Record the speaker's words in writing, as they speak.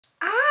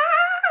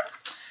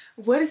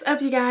What is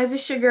up, you guys?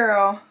 It's your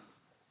girl.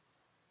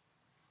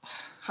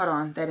 Hold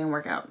on, that didn't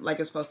work out like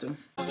it's supposed to.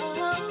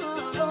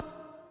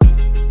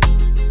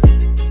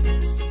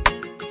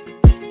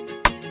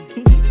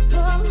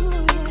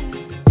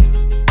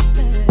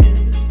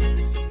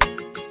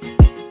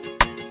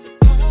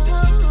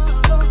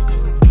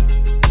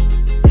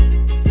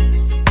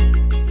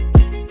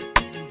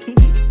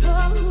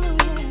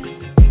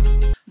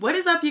 What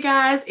is up, you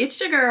guys? It's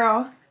your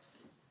girl,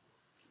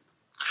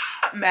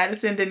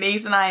 Madison,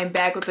 Denise, and I am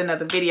back with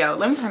another video.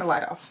 Let me turn the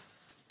light off.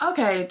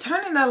 Okay,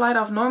 turning that light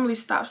off normally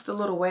stops the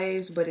little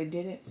waves, but it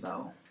didn't,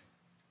 so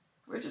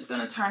we're just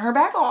gonna turn her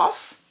back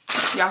off.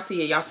 Y'all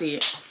see it, y'all see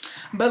it.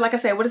 But like I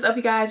said, what is up,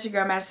 you guys? Your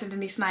girl Madison,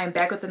 Denise, and I am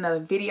back with another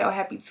video.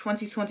 Happy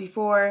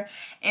 2024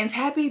 and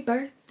happy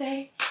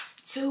birthday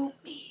to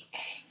me.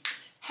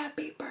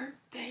 Happy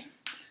birthday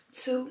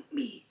to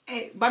me.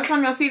 By the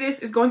time y'all see this,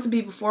 it's going to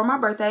be before my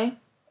birthday.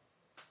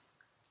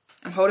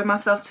 I'm holding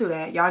myself to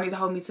that. Y'all need to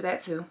hold me to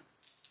that too.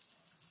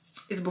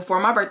 It's before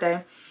my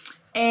birthday.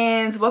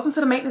 And welcome to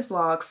the maintenance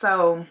vlog.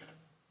 So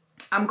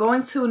I'm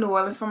going to New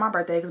Orleans for my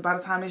birthday because by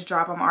the time this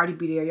drop, I'm already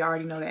be there. Y'all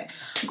already know that.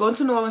 I'm going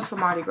to New Orleans for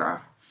Mardi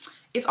Gras.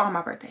 It's on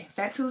my birthday.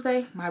 Fat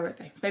Tuesday, my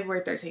birthday. February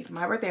 13th,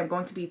 my birthday. I'm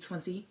going to be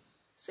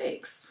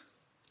 26.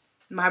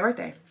 My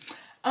birthday.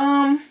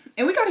 And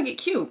we gotta get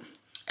cute.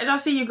 As y'all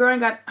see, your girl ain't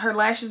got her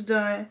lashes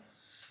done.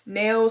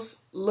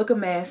 Nails look a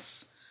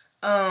mess.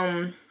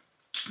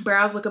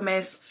 Brows look a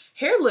mess.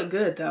 Hair look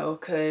good though,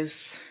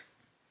 cause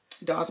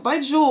Dolls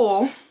by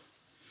Jewel.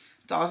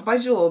 Dolls by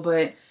Jewel,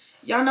 but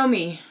y'all know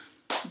me.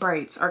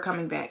 Braids are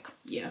coming back.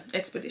 Yeah,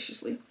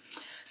 expeditiously.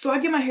 So I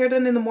get my hair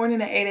done in the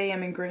morning at 8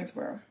 a.m. in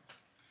Greensboro.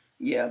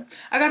 Yeah.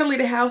 I gotta leave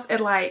the house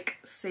at like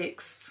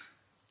 6.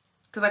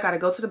 Cause I gotta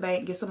go to the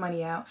bank, get some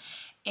money out.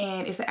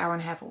 And it's an hour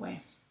and a half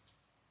away.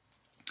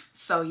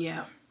 So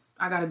yeah,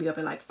 I gotta be up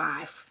at like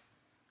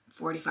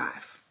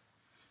 5:45.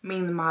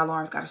 Meaning my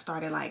alarm's gotta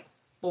start at like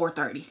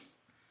 4:30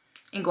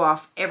 and go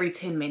off every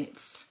 10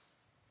 minutes.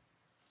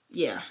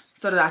 Yeah,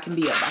 so that I can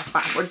be up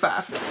by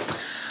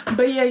 5:45.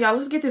 But yeah, y'all,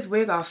 let's get this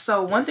wig off.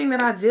 So one thing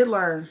that I did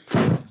learn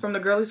from the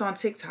girlies on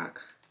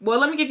TikTok. Well,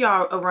 let me give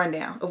y'all a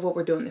rundown of what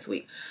we're doing this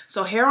week.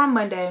 So hair on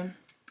Monday.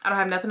 I don't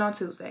have nothing on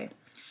Tuesday.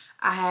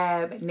 I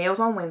have nails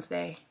on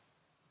Wednesday.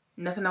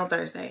 Nothing on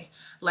Thursday.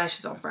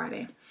 Lashes on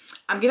Friday.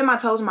 I'm getting my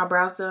toes and my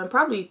brows done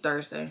probably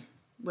Thursday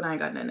when I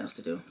ain't got nothing else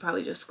to do.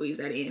 Probably just squeeze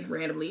that in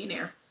randomly in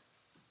there.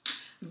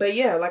 But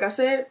yeah, like I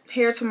said,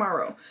 hair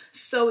tomorrow.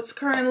 So it's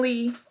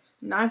currently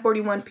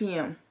 9:41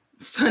 p.m.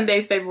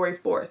 Sunday, February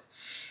 4th.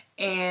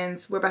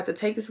 And we're about to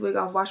take this wig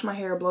off, wash my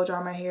hair, blow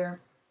dry my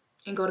hair,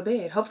 and go to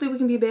bed. Hopefully we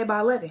can be in bed by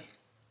 11.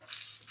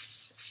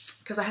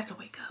 Because I have to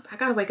wake up. I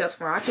gotta wake up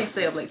tomorrow. I can't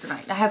stay up late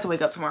tonight. I have to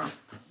wake up tomorrow.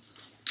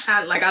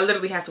 I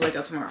literally have to wake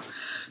up tomorrow.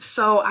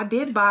 So I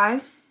did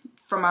buy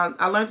from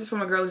I learned this from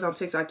the girlies on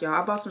TikTok, y'all.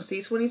 I bought some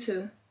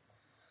C22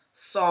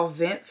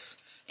 solvents.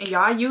 And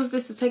y'all, I used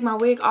this to take my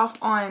wig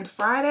off on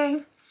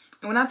Friday.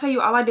 And when I tell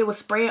you all I did was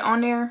spray it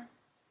on there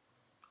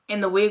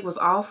and the wig was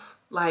off.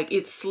 Like,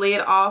 it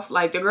slid off.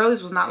 Like, the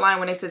girlies was not lying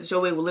when they said that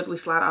your wig will literally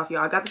slide off,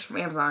 y'all. I got this from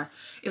Amazon.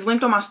 It's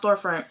linked on my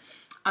storefront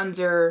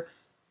under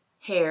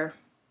hair.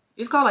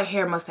 It's called like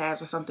hair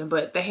must-haves or something,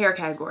 but the hair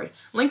category.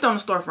 Linked on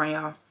the storefront,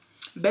 y'all.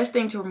 Best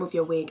thing to remove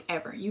your wig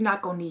ever. You're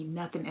not gonna need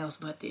nothing else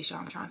but this, y'all.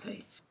 I'm trying to tell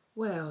you.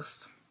 What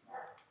else?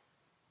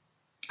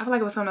 I feel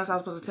like it was something else I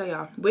was supposed to tell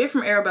y'all. Wig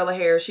from Arabella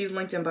Hair. She's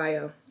linked in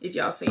bio. If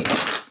y'all seen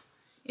this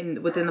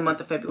within the month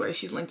of February,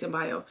 she's linked in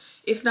bio.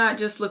 If not,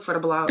 just look for the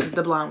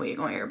blonde wig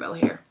on Arabella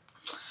Hair.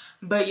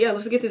 But yeah,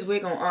 let's get this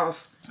wig on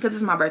off because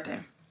it's my birthday.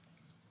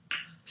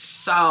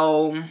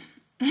 So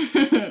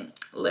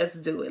let's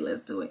do it.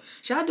 Let's do it.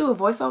 Should I do a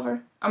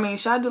voiceover? I mean,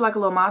 should I do like a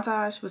little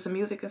montage with some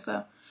music and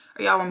stuff?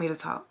 Or y'all want me to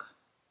talk?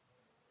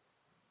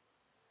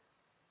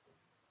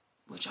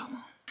 What y'all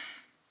want?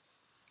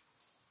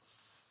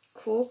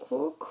 Cool,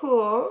 cool,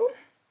 cool.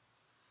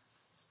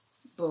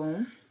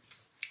 Boom.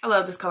 I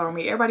love this color on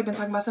me. Everybody been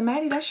talking about some,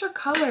 Maddie, that's your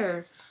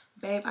color.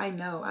 Babe, I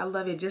know. I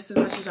love it just as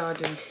much as y'all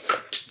do.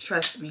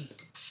 Trust me.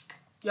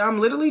 Y'all, I'm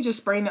literally just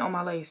spraying it on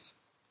my lace.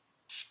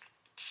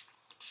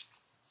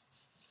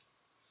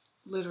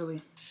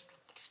 Literally.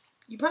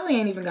 You probably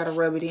ain't even got to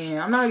rub it in.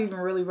 I'm not even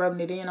really rubbing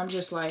it in. I'm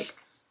just like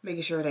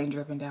making sure it ain't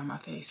dripping down my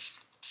face.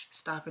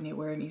 Stopping it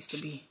where it needs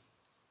to be.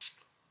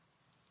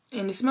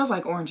 And it smells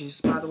like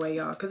oranges, by the way,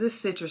 y'all, because it's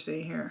citrus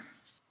in here.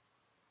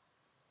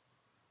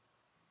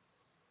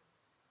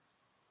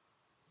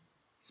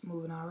 It's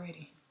moving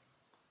already.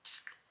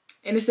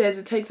 And it says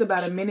it takes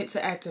about a minute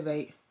to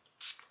activate.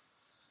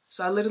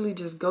 So I literally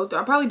just go through.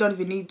 I probably don't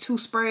even need 2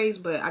 sprays,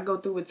 but I go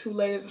through with 2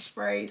 layers of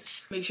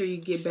sprays. Make sure you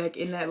get back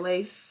in that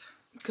lace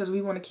because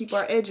we want to keep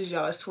our edges,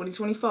 y'all. It's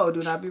 2024.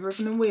 Do not be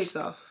ripping them wigs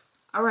off.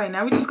 All right,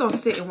 now we're just going to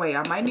sit and wait.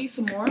 I might need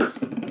some more.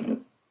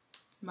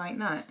 Might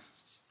not.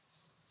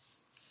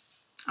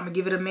 I'm going to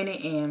give it a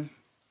minute and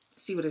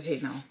see what it's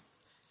hitting on.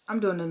 I'm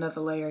doing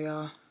another layer,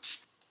 y'all.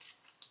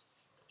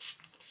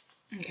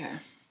 Okay.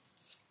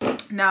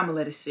 Now I'm going to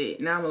let it sit.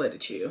 Now I'm going to let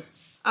it chill.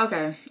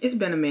 Okay, it's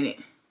been a minute.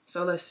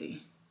 So let's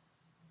see.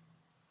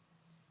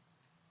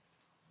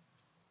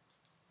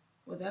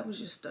 that was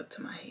just stuck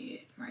to my head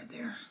right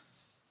there.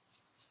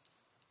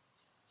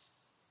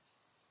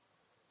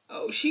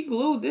 Oh, she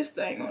glued this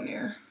thing on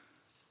there.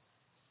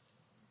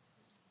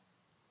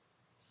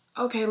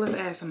 Okay, let's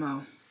add some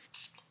more.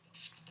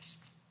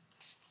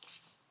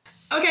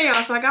 Okay,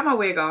 y'all, so I got my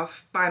wig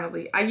off,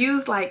 finally. I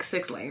used like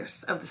 6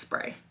 layers of the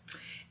spray.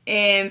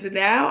 And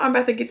now I'm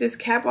about to get this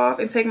cap off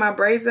and take my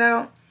braids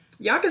out.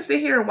 Y'all can sit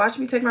here and watch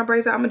me take my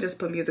braids out. I'm gonna just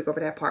put music over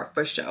that part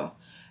for sure.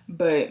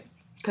 But,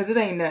 cause it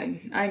ain't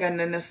nothing. I ain't got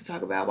nothing else to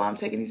talk about while I'm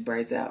taking these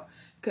braids out.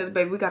 Cause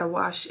baby, we gotta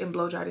wash and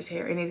blow dry this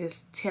hair, and it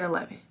is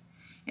 10:11.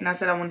 And I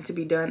said I wanted to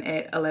be done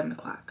at 11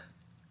 o'clock.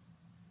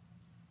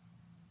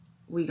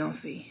 We gonna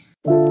see.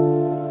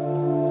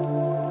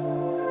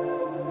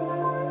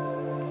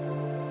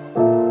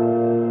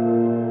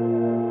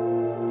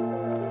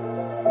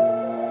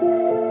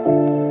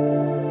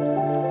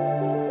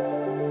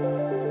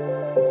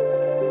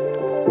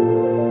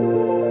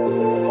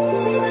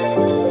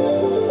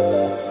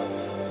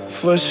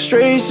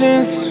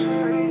 Frustrations.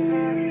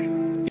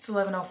 It's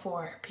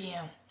 11:04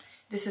 p.m.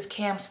 This is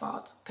Cam's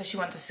fault because she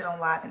wanted to sit on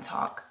live and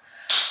talk.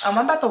 I'm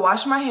about to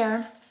wash my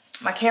hair.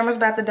 My camera's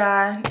about to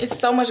die. It's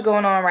so much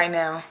going on right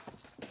now.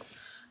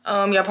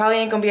 Y'all probably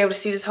ain't gonna be able to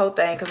see this whole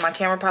thing because my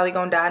camera probably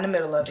gonna die in the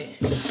middle of it.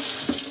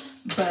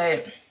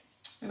 But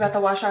we're about to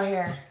wash our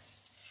hair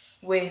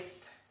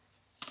with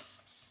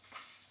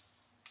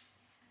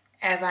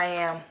As I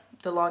Am,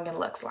 the Long and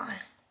Luxe line.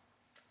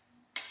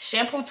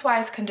 Shampoo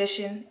twice,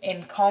 condition,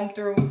 and comb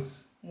through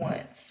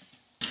once.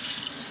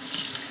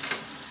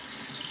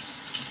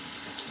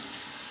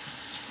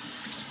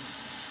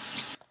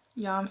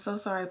 Y'all, I'm so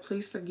sorry.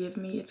 Please forgive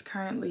me. It's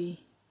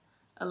currently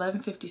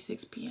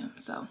 11:56 p.m.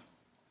 So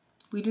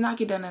we did not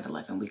get done at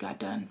 11. We got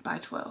done by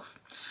 12.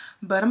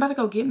 But I'm about to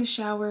go get in the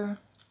shower.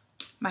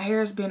 My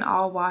hair has been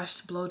all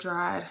washed, blow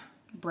dried,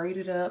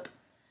 braided up.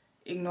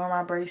 Ignore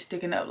my braids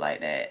sticking up like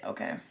that.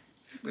 Okay,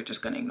 we're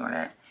just gonna ignore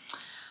that.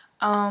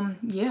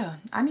 Yeah,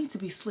 I need to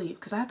be asleep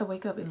because I have to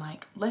wake up in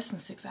like less than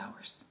 6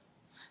 hours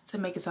to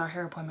make it to our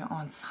hair appointment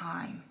on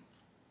time.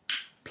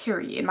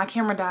 Period. My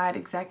camera died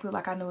exactly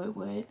like I knew it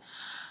would.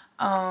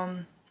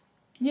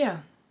 Yeah.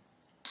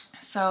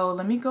 So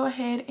let me go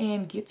ahead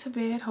and get to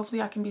bed.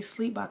 Hopefully I can be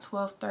asleep by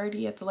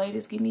 12:30 at the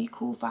latest. Give me a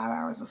cool 5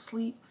 hours of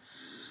sleep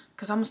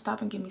because I'm gonna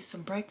stop and get me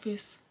some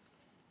breakfast,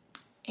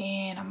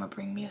 and I'm gonna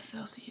bring me a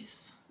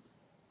Celsius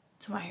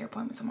to my hair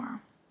appointment tomorrow.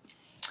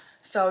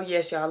 So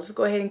yes, y'all, let's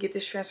go ahead and get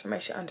this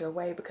transformation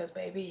underway because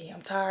baby,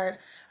 I'm tired.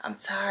 I'm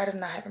tired of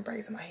not having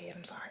braids in my head.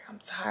 I'm sorry. I'm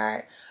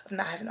tired of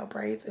not having no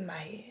braids in my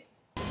head.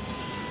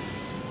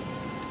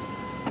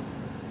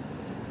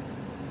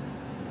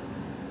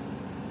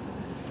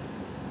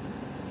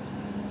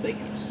 Thank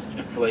you.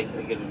 Chick-fil-A, can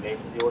I get a name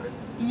for the order?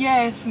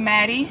 Yes,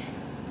 Maddie.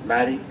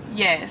 Maddie?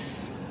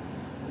 Yes.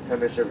 How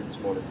may I serve you this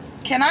morning?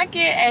 Can I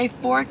get a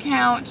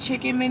 4-count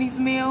chicken minis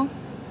meal?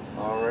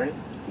 Alright.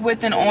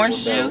 With an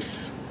orange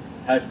juice?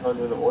 Hash brown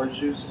with an orange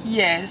juice?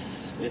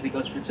 Yes. Anything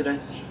else for today?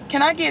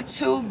 Can I get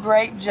 2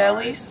 grape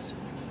jellies?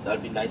 Right.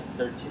 That'd be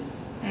 9:13.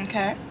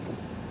 Okay.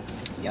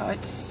 Y'all,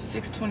 it's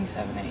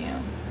 6:27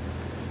 a.m.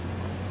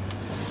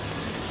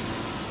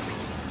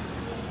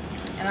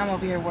 And I'm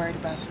over here worried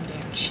about some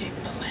damn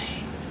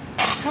Chick-fil-A.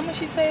 How much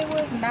you say it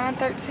was?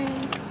 9.13?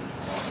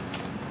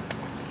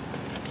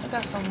 I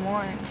got some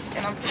ones,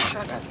 and I'm pretty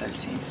sure I got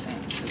 13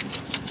 cents too.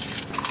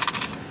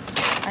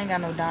 I ain't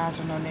got no dimes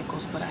or no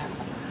nickels, but I have a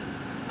quarter.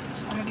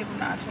 So I'm gonna give them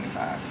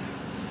 9.25.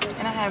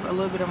 And I have a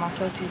little bit of my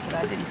Celsius that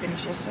I didn't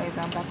finish yesterday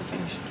that I'm about to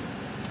finish.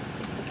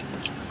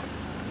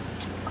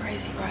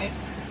 Crazy, right?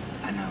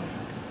 I know.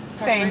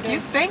 Thank you.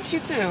 Thanks, you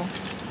too.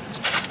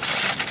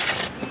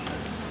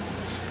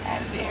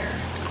 Out of there.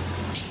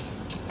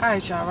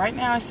 Alright, y'all. Right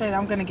now I said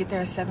I'm gonna get there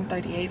at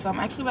 7:38, so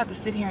I'm actually about to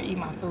sit here and eat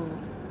my food.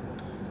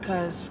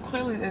 Because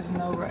clearly there's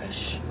no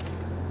rush.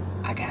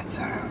 I got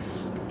time.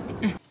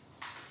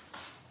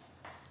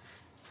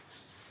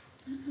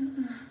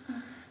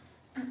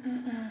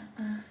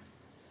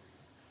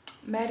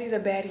 Maddie the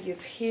Baddie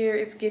is here.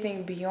 It's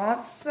giving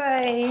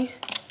Beyonce.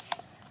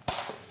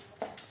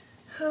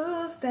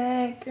 Who's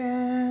that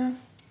girl?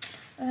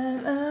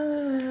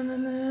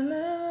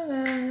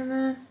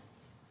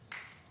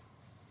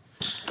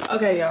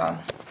 Okay, y'all.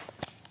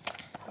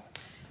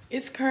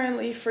 It's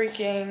currently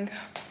freaking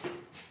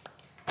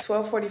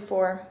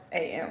 12:44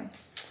 a.m.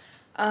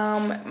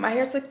 My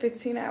hair took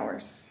 15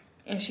 hours,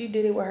 and she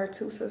did it with her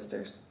 2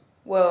 sisters.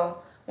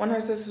 Well, one of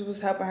her sisters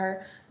was helping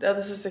her. The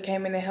other sister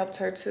came in and helped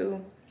her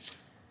too.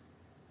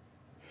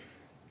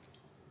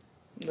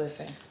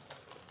 Listen.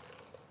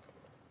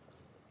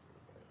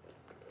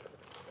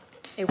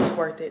 It was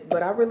worth it,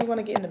 but I really want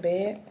to get into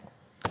bed.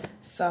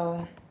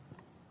 So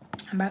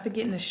I'm about to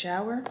get in the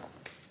shower,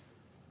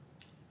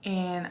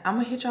 and I'm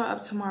gonna hit y'all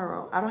up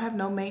tomorrow. I don't have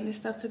no maintenance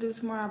stuff to do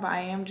tomorrow, but I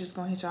am just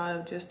gonna hit y'all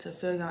up just to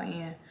fill y'all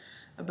in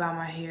about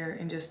my hair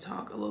and just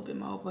talk a little bit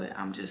more. But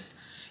I'm just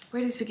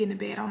ready to get into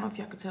bed. I don't know if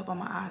y'all can tell by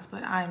my eyes,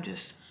 but I am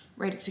just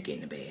ready to get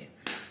into bed.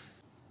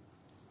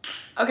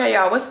 Okay,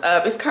 y'all, what's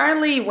up? It's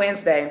currently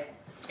Wednesday.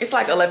 It's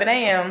like 11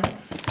 a.m.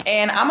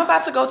 and I'm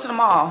about to go to the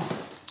mall.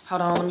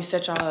 Hold on, let me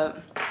set y'all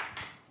up.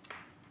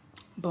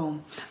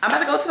 Boom. I'm about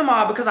to go to the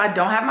mall because I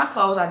don't have my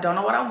clothes. I don't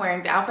know what I'm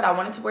wearing. The outfit I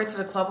wanted to wear to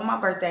the club on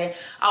my birthday.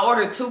 I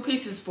ordered 2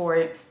 pieces for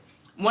it.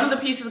 One of the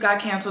pieces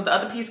got canceled. The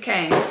other piece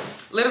came.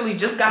 Literally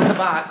just got the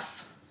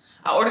box.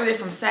 I ordered it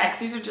from Saks.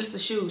 These are just the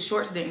shoes.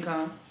 Shorts didn't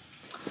come.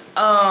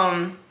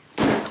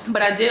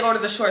 But I did order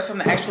the shorts from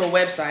the actual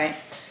website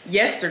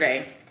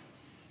yesterday,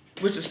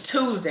 which was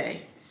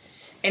Tuesday.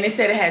 And it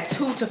said it had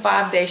 2 to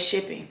 5 day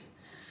shipping.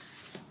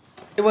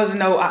 It wasn't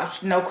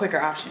no quicker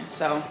option.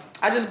 So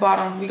I just bought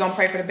them. We gonna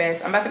pray for the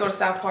best. I'm about to go to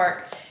South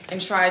Park and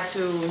try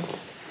to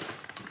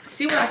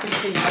see what I can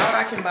see, know what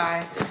I can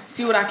buy,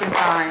 see what I can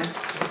find.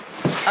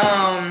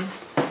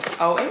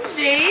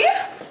 OMG.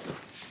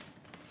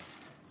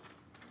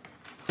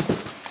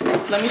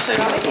 Let me show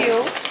y'all the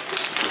heels.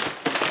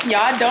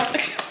 Y'all,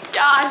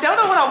 I don't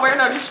know what I'm wearing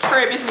on this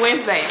trip. It's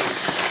Wednesday.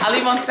 I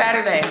leave on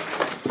Saturday.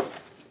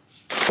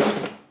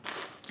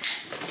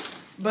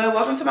 But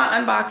welcome to my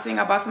unboxing.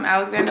 I bought some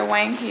Alexander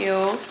Wang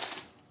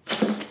heels.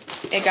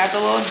 It got the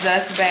little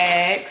dust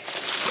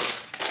bags.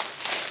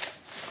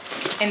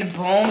 And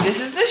boom, this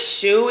is the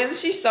shoe. Isn't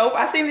she so?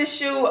 I seen this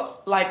shoe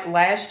like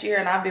last year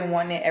and I've been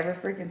wanting it ever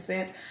freaking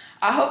since.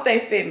 I hope they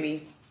fit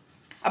me.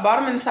 I bought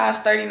them in the size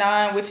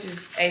 39, which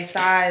is a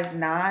size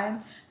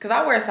 9. Because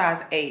I wear a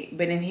size 8.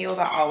 But in heels,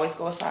 I always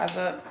go a size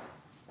up.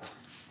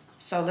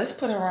 So let's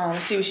put her on.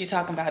 Let's see what she's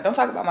talking about. Don't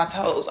talk about my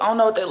toes. I don't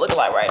know what they look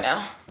like right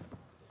now.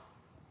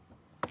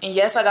 And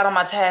yes, I got on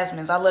my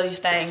Tasmans. I love these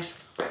things.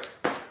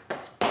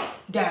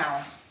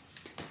 Down.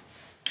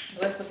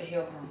 Let's put the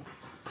heel on.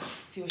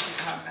 See what she's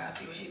talking about.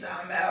 See what she's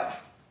talking about.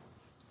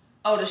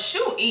 Oh, the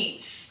shoe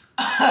eats.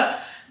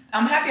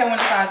 I'm happy I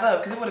went a size up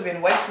because it would have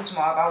been way too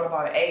small if I would have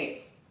bought an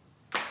 8.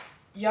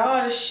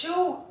 Y'all, the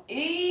shoe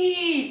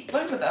eat.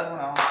 Let me put the other one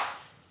on.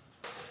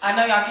 I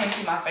know y'all can't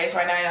see my face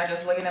right now. Y'all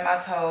just looking at my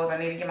toes. I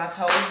need to get my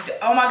toes done.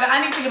 Oh my God,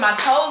 I need to get my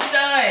toes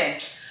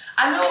done.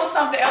 I knew it was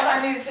something else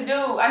I needed to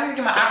do. I need to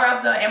get my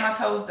eyebrows done and my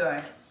toes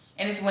done.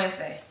 And it's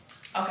Wednesday.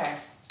 Okay.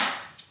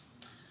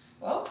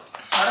 Well,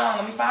 hold on.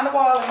 Let me find the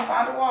wall. Let me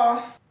find the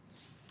wall.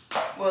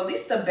 Well, at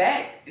least the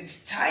back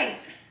is tight.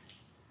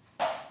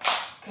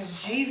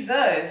 Because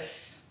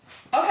Jesus.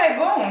 Okay,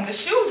 boom. The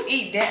shoes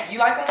eat that. You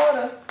like them,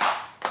 Water?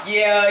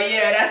 Yeah.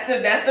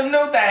 That's the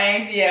new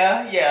things.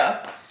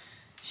 Yeah.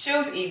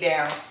 Shoes eat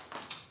down.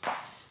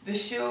 The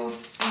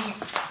shoes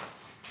eat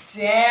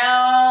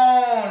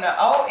down.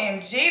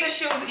 OMG, the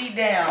shoes eat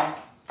down.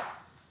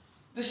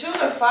 The shoes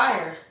are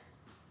fire.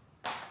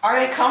 Are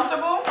they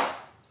comfortable?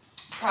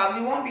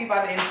 Probably won't be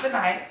by the end of the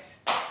night,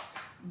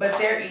 but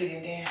they're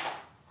eating down.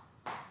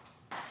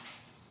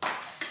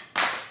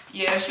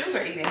 Yeah, the shoes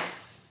are eating.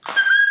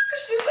 The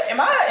shoes are, am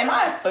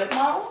I a foot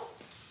model?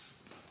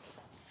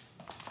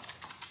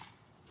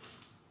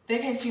 They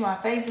can't see my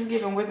face. It's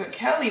giving Wizard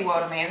Kelly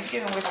water, man. It's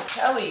giving Wizard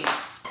Kelly.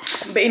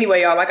 But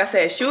anyway, y'all, like I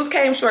said, shoes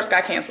came, shorts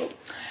got canceled.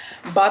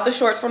 Bought the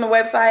shorts from the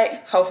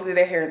website. Hopefully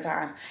they're here in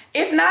time.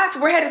 If not,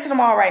 we're headed to the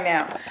mall right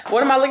now.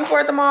 What am I looking for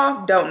at the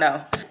mall? Don't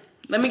know.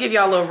 Let me give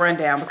y'all a little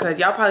rundown because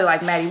y'all probably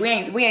like, Maddie, we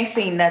ain't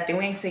seen nothing.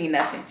 We ain't seen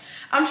nothing.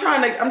 I'm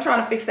trying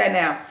to fix that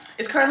now.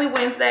 It's currently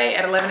Wednesday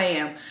at 11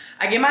 a.m.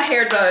 I get my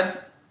hair done.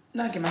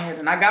 Not get my hair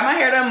done. I got my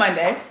hair done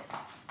Monday.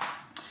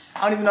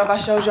 I don't even know if I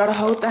showed y'all the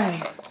whole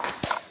thing.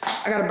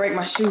 I gotta break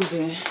my shoes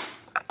in.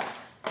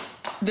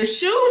 The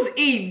shoes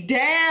eat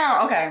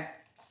down. Okay.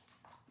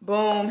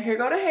 Boom. Here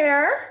go the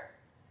hair.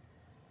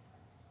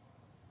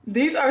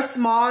 These are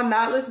small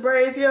knotless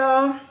braids,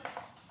 y'all.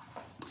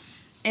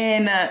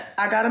 And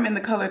I got them in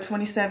the color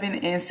 27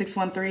 and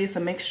 613. It's a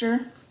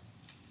mixture.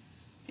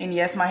 And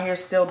yes, my hair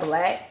is still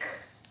black.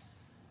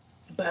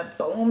 But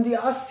boom, do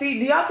y'all see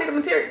the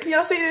material? Can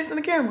y'all see this in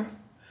the camera?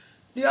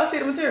 Do y'all see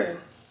the material?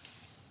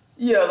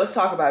 Yeah, let's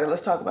talk about it.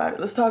 Let's talk about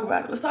it.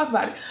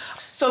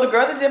 So the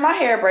girl that did my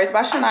hair, braids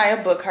by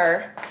Shania, book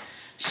her.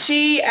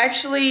 She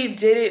actually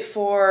did it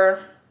for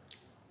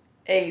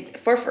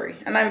free.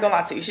 I'm not even gonna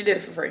lie to you. She did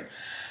it for free.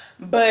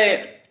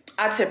 But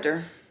I tipped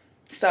her.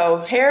 So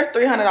hair,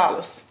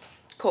 $300.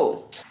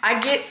 Cool.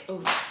 Thought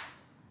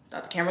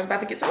the camera's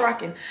about to get to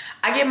rocking.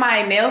 I get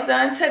my nails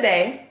done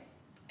today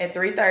at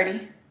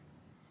 3:30.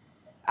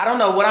 I don't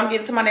know what I'm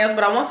getting to my nails,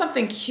 but I want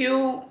something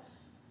cute.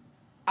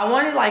 I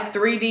wanted like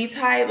 3D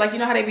type. Like, you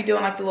know how they be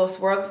doing like the little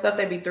swirls and stuff?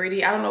 They be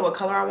 3D. I don't know what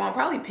color I want.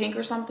 Probably pink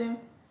or something.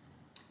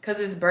 Because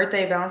it's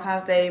birthday,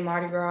 Valentine's Day,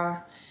 Mardi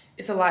Gras.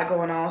 It's a lot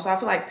going on. So I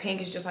feel like pink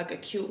is just like a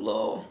cute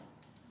little...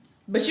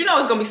 But you know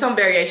it's going to be some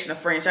variation of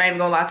French. I ain't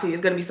going to lie to you.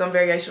 It's going to be some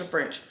variation of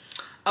French.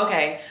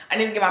 Okay. I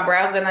need to get my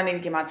brows done. I need to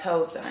get my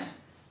toes done.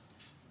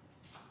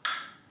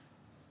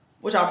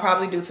 Which I'll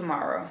probably do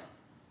tomorrow.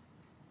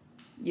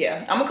 Yeah.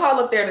 I'm going to call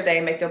up there today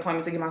and make the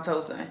appointment to get my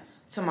toes done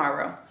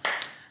tomorrow.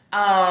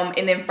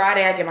 And then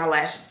Friday I get my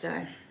lashes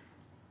done.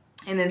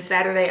 And then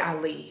Saturday I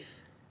leave.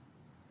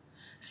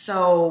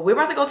 So we're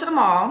about to go to the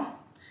mall.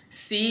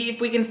 See if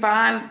we can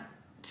find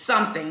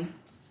something.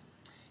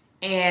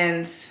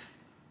 And...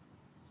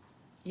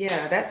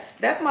 yeah,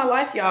 that's my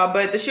life, y'all.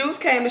 But the shoes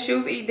came, the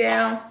shoes eat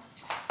down.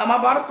 I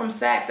bought it from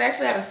Saks. They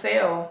actually had a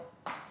sale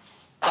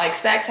Like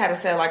Saks had a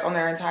sale like on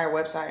their entire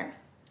website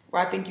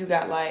where I think you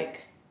got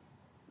like,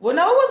 well,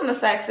 no, it wasn't a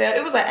Saks sale.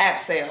 It was an app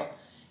sale.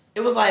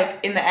 It was like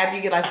in the app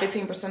you get like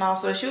 15% off.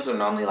 So the shoes were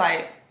normally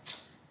like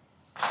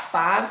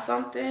 $5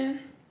 something.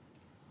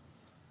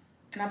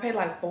 And I paid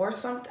like $4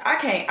 something. I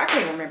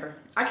can't remember.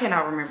 I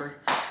cannot remember.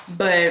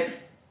 But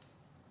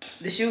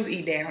the shoes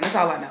eat down. That's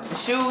all I know. The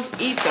shoes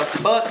eat the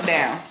fuck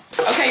down.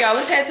 Okay, y'all,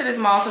 let's head to this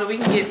mall so that we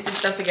can get this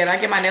stuff together. I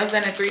get my nails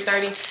done at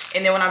 3:30,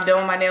 and then when I'm done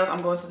with my nails,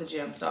 I'm going to the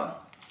gym. So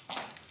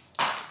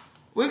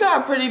we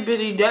got a pretty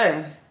busy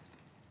day.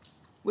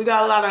 We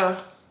got a lot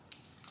of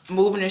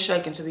moving and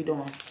shaking to be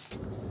doing.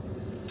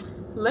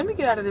 Let me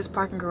get out of this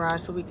parking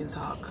garage so we can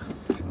talk.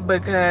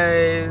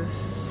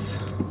 Because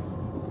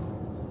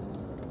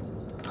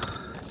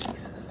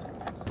Jesus.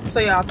 So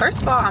y'all,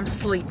 first of all, I'm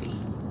sleepy.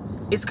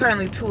 It's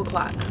currently 2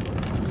 o'clock.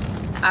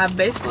 I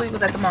basically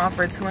was at the mall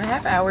for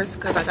 2.5 hours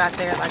because I got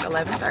there at like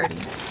 11:30.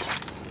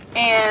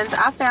 And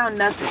I found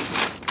nothing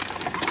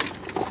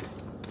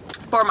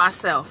for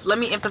myself. Let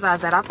me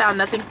emphasize that. I found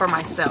nothing for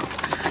myself.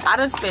 I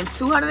done spent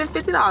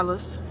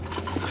 $250.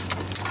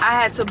 I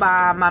had to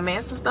buy my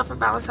man some stuff for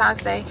Valentine's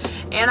Day.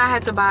 And I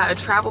had to buy a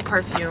travel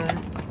perfume.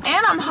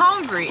 And I'm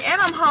hungry.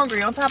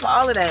 On top of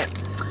all of that.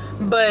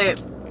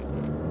 But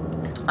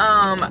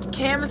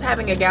Cam is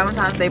having a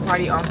Valentine's Day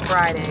party on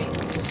Friday.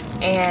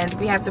 And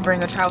we have to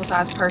bring a travel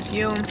size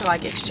perfume to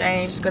like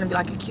exchange. It's gonna be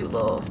like a cute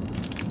little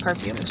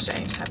perfume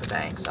exchange type of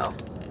thing. So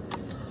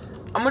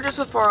I'm gonna do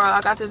Sephora. I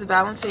got this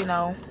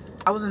Valentino.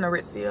 I was in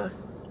Aritzia.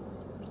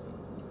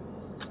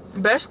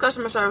 Best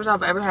customer service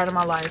I've ever had in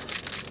my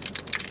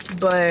life.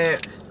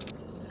 But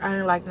I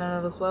didn't like none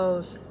of the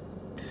clothes.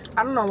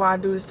 I don't know why I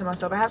do this to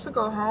myself. I have to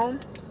go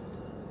home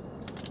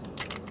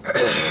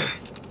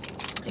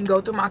and go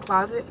through my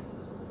closet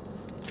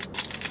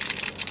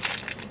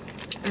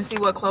and see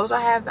what clothes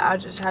I have that I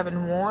just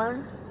haven't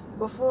worn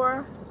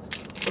before.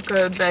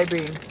 Because,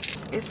 baby,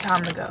 it's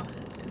time to go.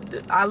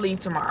 I leave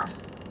tomorrow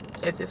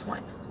at this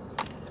point.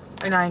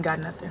 And I ain't got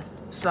nothing.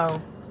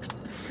 So,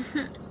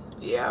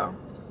 yeah.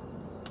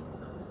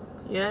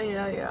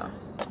 Yeah.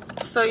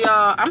 So,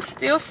 y'all, I'm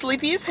still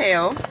sleepy as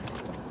hell.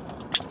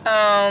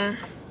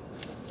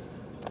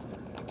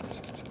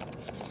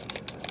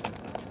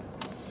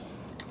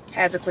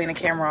 Had to clean the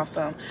camera off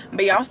some.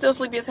 But yeah, I'm still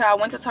sleepy as hell. I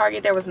went to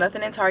Target. There was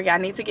nothing in Target. I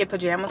need to get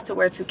pajamas to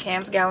wear to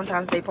Cam's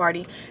Valentine's Day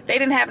party. They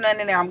didn't have none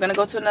in there. I'm going to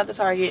go to another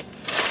Target.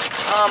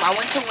 I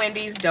went to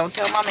Wendy's. Don't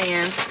tell my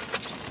man.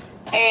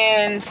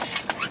 And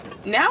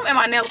now I'm at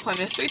my nail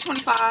appointment. It's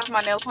 3:25. My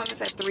nail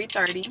appointment's at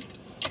 3:30.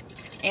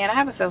 And I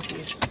have a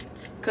Celsius.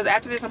 Because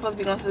after this, I'm supposed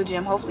to be going to the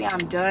gym. Hopefully,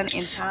 I'm done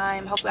in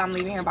time. Hopefully, I'm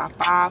leaving here by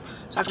 5.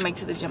 So I can make it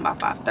to the gym by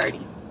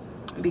 5:30.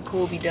 Be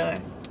cool, be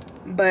done.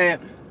 But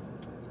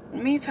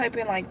let me type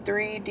in like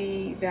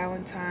 3D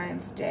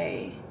Valentine's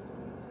Day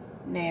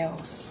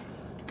nails.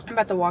 I'm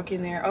about to walk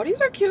in there. Oh, these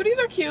are cute. These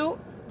are cute.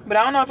 But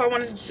I don't know if I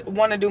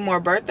want to do more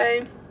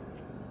birthday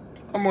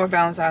or more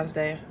Valentine's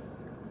Day.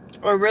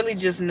 Or really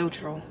just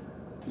neutral.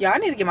 Yeah, I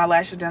need to get my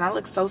lashes done. I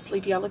look so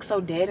sleepy. I look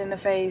so dead in the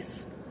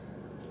face.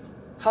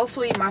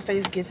 Hopefully my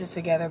face gets it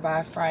together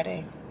by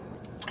Friday.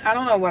 I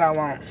don't know what I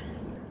want.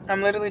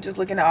 I'm literally just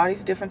looking at all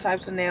these different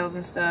types of nails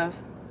and stuff.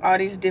 All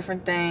these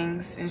different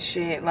things and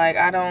shit. Like,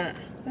 I'm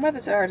about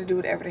to tell her to do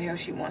whatever the hell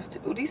she wants to.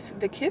 Ooh,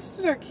 the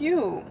kisses are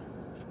cute.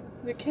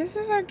 The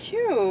kisses are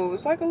cute.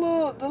 It's like the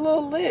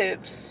little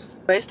lips.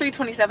 But it's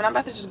 3:27. I'm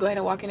about to just go ahead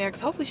and walk in there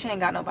because hopefully she ain't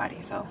got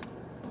nobody. So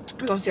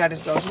we're gonna see how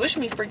this goes. Wish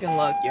me freaking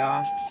luck,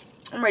 y'all.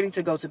 I'm ready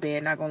to go to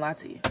bed, not gonna lie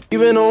to you.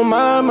 You've been on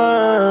my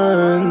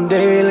mind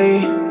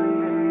daily.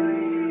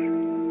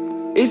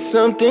 It's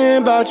something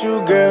about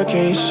you, girl,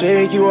 can't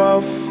shake you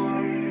off.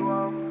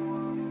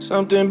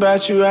 Something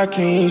about you, I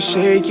can't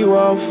shake you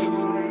off.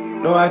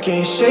 No, I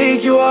can't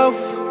shake you off.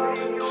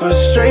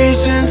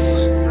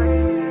 Frustrations,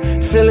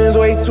 feelings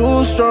way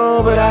too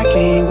strong, but I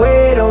can't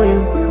wait on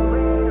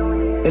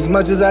you. As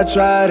much as I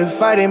try to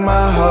fight it,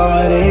 my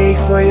heart ache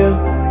for you.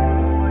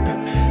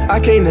 I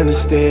can't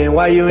understand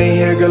why you ain't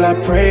here, girl, I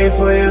pray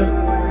for you.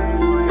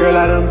 Girl,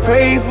 I done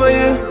prayed for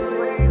you.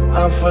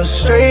 I'm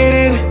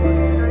frustrated.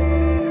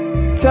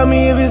 Tell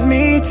me if it's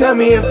me, tell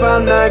me if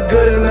I'm not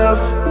good enough.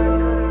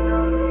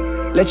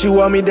 Let you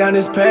walk me down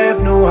this path,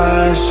 no,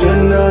 I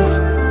shouldn't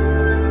have.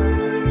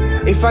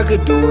 If I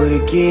could do it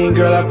again,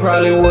 girl, I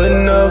probably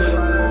wouldn't have.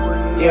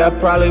 Yeah, I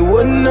probably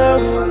wouldn't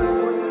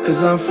have.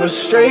 Cause I'm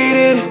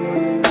frustrated,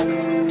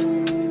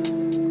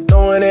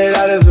 knowing that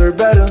I deserve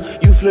better.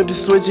 You flip the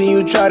switch and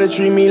you try to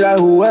treat me like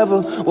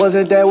whoever.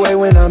 Wasn't that way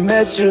when I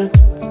met you.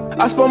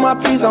 I spoke my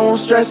piece, I won't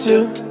stress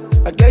you.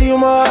 I gave you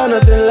my heart,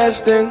 nothing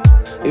less than.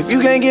 If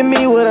you can't give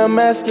me what I'm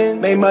asking,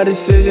 make my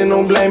decision,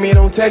 don't blame me,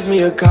 don't text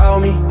me or call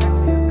me.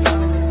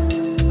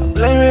 I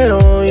blame it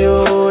on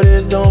you,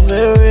 this don't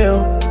feel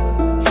real.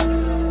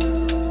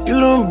 You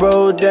done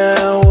broke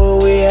down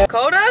what we had.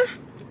 Coda,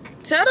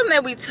 tell them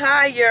that we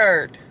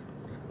tired.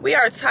 We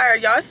are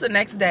tired, y'all. It's the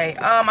next day.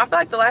 I feel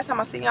like the last time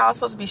I seen y'all, I was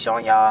supposed to be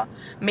showing y'all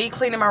me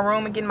cleaning my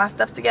room and getting my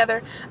stuff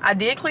together. I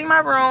did clean my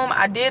room.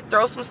 I did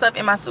throw some stuff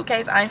in my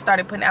suitcase. I ain't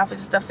started putting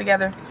outfits and stuff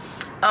together.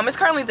 It's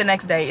currently the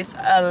next day. It's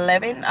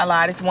 11, I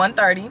lied, it's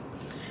 1:30.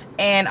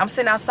 And I'm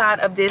sitting outside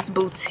of this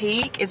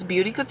boutique. It's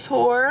Beauty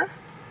Couture,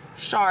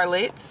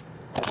 Charlotte.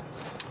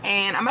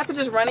 And I'm about to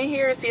just run in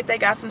here and see if they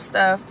got some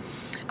stuff.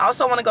 I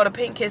also want to go to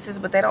Pink Kisses,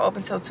 but they don't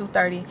open till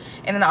 2:30.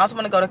 And then I also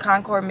want to go to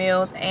Concord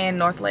Mills and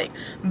North Lake.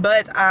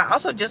 But I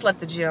also just left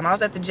the gym. I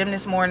was at the gym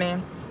this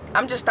morning.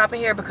 I'm just stopping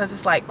here because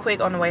it's like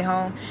quick on the way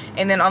home.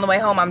 And then on the way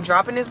home, I'm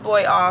dropping this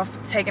boy off,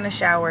 taking a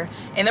shower.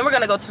 And then we're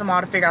going to go to the mall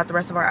to figure out the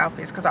rest of our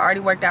outfits because I already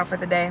worked out for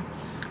the day.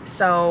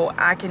 So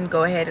I can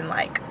go ahead and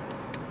like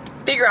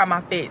figure out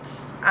my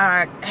fits.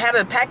 I had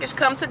a package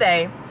come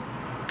today.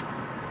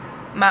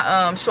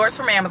 My shorts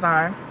from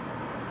Amazon.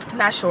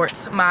 Not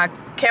shorts. My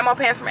camo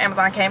pants from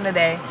Amazon came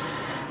today.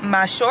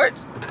 My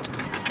shorts.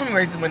 Let me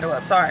raise this window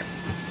up. Sorry.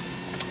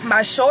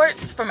 My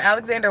shorts from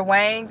Alexander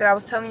Wang that I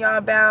was telling y'all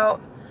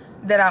about,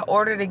 that I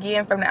ordered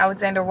again from the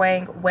Alexander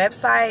Wang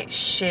website,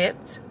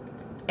 shipped,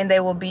 and they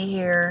will be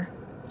here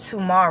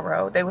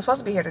tomorrow. They were supposed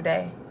to be here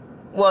today.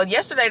 Well,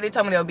 yesterday they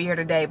told me they'll be here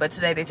today, but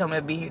today they told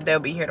me they'll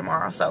be here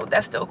tomorrow, so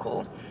that's still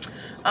cool.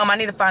 I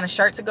need to find a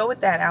shirt to go with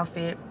that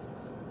outfit.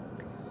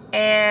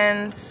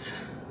 And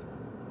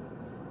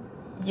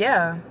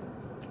yeah,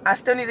 I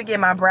still need to get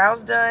my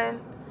brows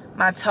done,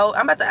 my toe.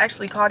 I'm about to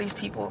actually call these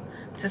people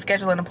to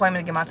schedule an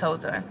appointment to get my toes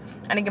done.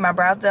 I need to get my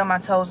brows done, my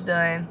toes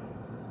done.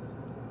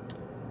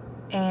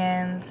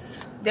 And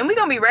then we're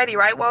gonna be ready,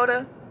 right,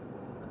 Woda?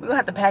 We're gonna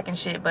have to pack and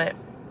shit, but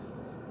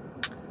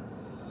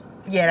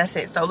yeah, that's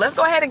it. So let's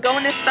go ahead and go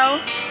in this store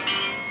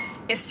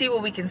and see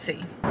what we can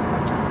see.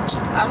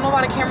 I don't know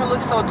why the camera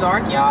looks so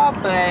dark, y'all,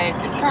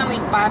 but it's currently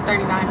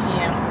 5:39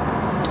 p.m.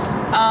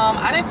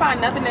 I didn't find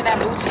nothing in that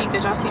boutique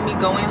that y'all see me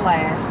go in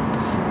last.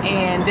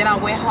 And then I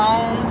went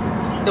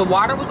home. The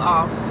water was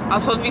off. I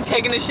was supposed to be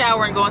taking a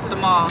shower and going to the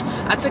mall.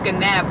 I took a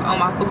nap on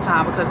my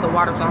futon because the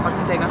water was off. I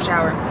couldn't take no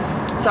shower.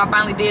 So I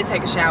finally did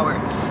take a shower.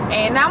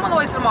 And now I'm on the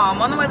way to the mall.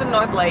 I'm on the way to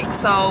North Lake.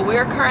 So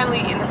we're currently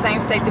in the same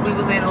state that we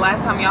was in the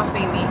last time y'all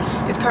seen me.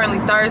 It's currently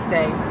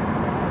Thursday.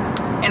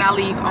 And I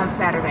leave on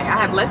Saturday. I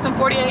have less than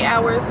 48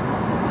 hours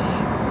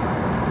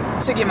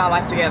to get my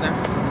life together.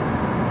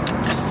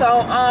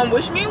 So,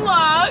 wish me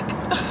luck.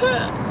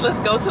 Let's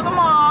go to the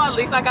mall. At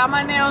least I got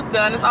my nails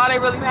done. That's all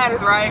that really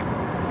matters, right?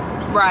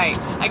 Right.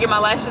 I get my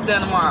lashes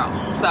done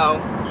tomorrow. So,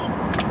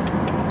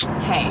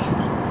 hey.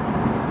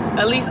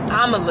 At least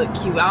I'ma look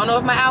cute. I don't know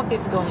if my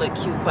outfit's gonna look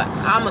cute, but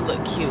I'ma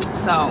look cute.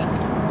 So,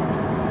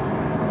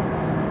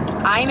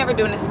 I ain't never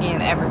doing this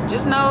again, ever.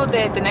 Just know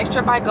that the next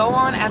trip I go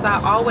on, as I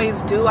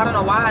always do, I don't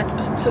know why it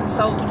took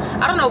so...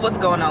 I don't know what's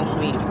going on with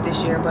me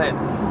this year, but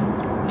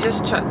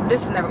just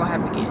this is never gonna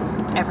happen again.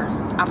 Ever.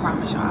 I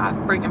promise y'all. I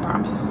freaking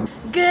promise.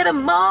 Good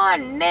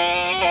morning.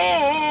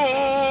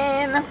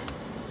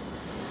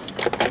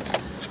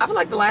 I feel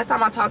like the last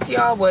time I talked to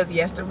y'all was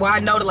yesterday. Well, I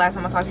know the last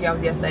time I talked to y'all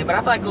was yesterday, but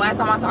I feel like the last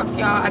time I talked to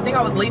y'all, I think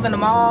I was leaving the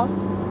mall,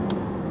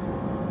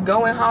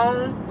 going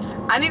home.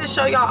 I need to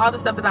show y'all all the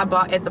stuff that I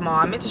bought at the mall.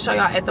 I meant to show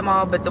y'all at the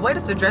mall, but the way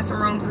that the dressing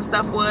rooms and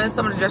stuff was,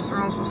 some of the dressing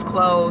rooms was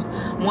closed.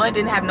 One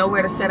didn't have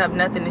nowhere to set up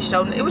nothing to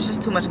show. It was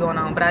just too much going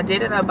on. But I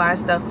did end up buying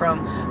stuff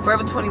from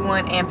Forever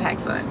 21 and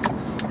PacSun.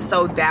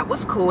 So that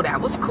was cool.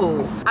 That was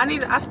cool. I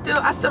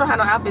still don't have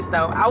no outfits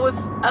though. I was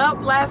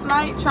up last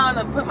night trying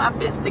to put my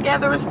fits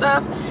together and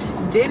stuff.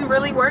 Didn't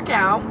really work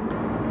out.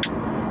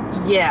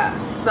 Yeah,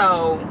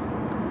 so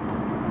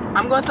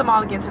I'm going to the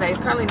mall again today.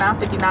 It's currently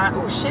 9:59.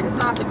 Oh shit, it's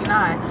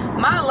 9:59.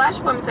 My lash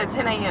appointment's at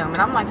 10 a.m.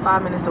 and I'm like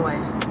 5 minutes away.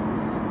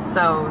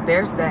 So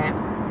there's that.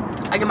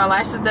 I get my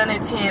lashes done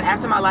at 10.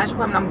 After my lash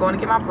appointment, I'm going to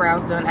get my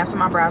brows done. After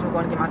my brows, I'm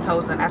going to get my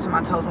toes done. After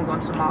my toes, I'm going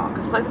to the mall.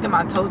 Because the place to get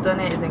my toes done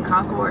at is in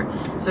Concord.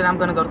 So then I'm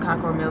going to go to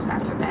Concord Mills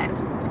after that.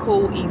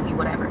 Cool, easy,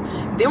 whatever.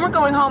 Then we're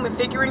going home and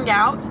figuring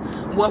out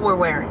what we're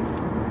wearing.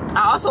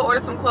 I also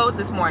ordered some clothes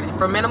this morning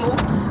for minimal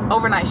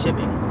overnight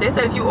shipping. They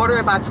said if you order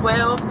it by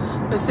 12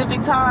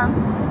 Pacific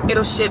time,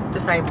 it'll ship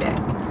the same day.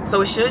 So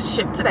it should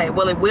ship today.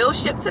 Well, it will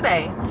ship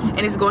today,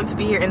 and it's going to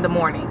be here in the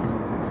morning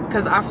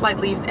because our flight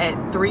leaves at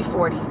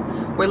 3:40.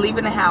 We're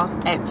leaving the house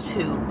at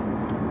 2.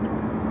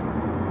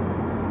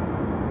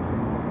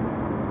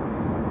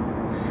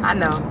 I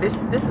know,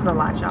 this is a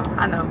lot, y'all.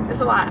 I know,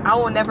 it's a lot. I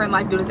will never in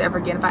life do this ever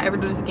again. If I ever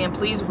do this again,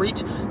 please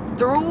reach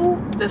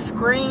through the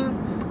screen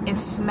and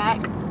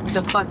smack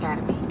the fuck out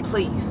of me.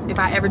 Please. If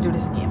I ever do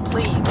this again,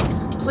 please.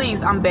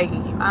 Please, I'm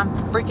begging you. I'm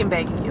freaking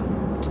begging you.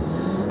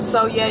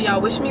 So yeah,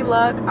 y'all, wish me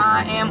luck.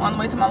 I am on the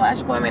way to my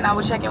lash appointment. I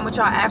will check in with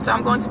y'all after.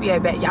 I'm going to be a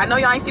bet. I know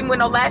y'all ain't seen me with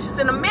no lashes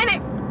in a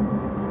minute.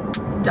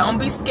 Don't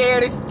be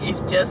scared.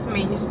 It's just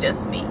me. It's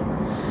just me.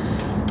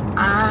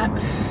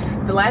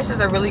 The lashes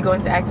are really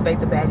going to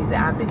activate the baddie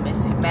that I've been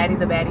missing. Maddie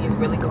the baddie is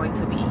really going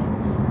to be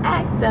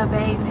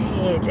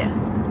activated.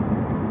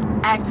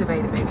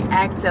 Activated, baby.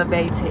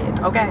 Activated.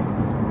 Okay.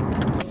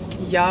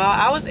 Y'all,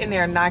 I was in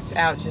there knocked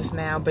out just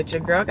now, but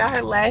your girl got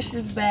her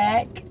lashes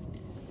back.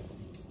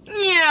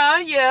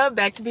 Yeah,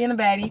 back to being a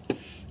baddie.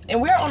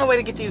 And we're on the way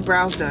to get these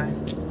brows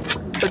done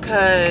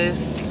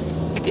because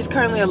it's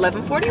currently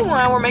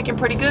 11:41. We're making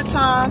pretty good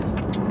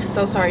time.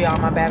 So sorry, y'all,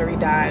 my battery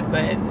died,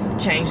 but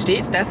changed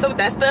it. That's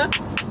the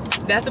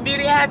That's the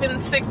beauty of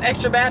having 6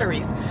 extra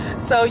batteries.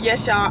 So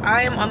yes, y'all,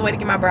 I am on the way to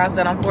get my brows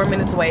done. I'm 4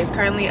 minutes away. It's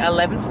currently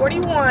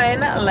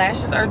 11:41.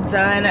 Lashes are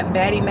done.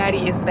 Baddie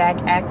Maddie is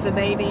back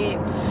activated.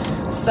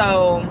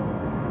 So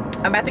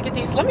I'm about to get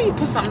these. Let me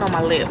put something on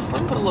my lips.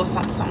 Let me put a little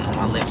something on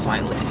my lips so I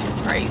ain't looking too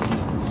crazy.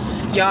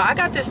 Y'all, I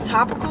got this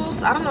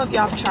topicals. I don't know if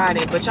y'all have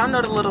tried it, but y'all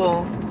know the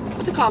little,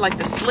 what's it called? Like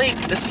the slick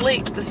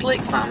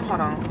something.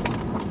 Hold on.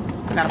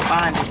 I gotta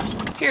find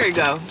it. Here we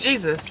go.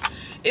 Jesus.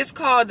 It's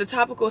called the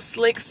Topical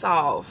Slick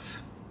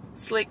Solve.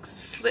 Slick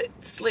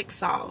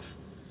Solve.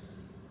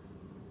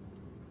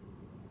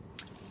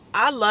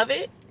 I love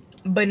it,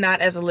 but not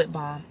as a lip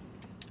balm.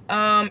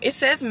 It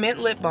says mint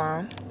lip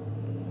balm.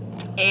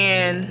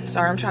 And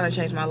sorry, I'm trying to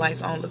change my lights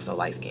so I don't look so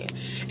light skinned.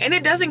 And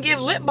it doesn't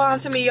give lip balm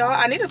to me, y'all.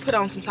 I need to put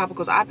on some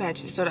topicals eye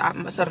patches so that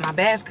my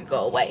bags could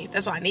go away.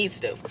 That's what I need to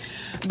do.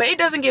 But it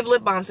doesn't give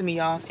lip balm to me,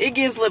 y'all. It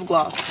gives lip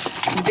gloss.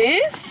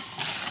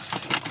 This,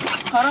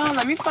 hold on,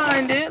 let me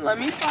find it.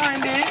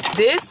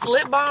 This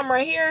lip balm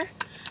right here,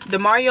 the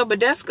Mario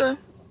Badescu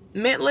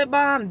mint lip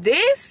balm.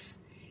 This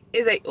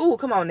is a, ooh,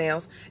 come on,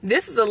 nails.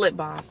 This is a lip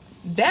balm.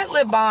 That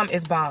lip balm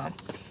is bomb.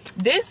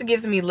 This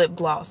gives me lip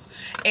gloss,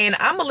 and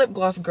I'm a lip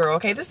gloss girl.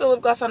 Okay, this is the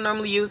lip gloss I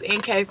normally use,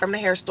 NK from the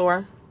hair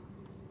store.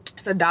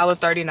 It's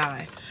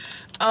 $1.39.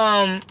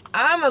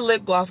 I'm a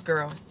lip gloss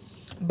girl,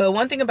 but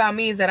one thing about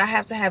me is that I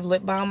have to have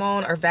lip balm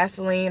on, or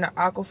Vaseline, or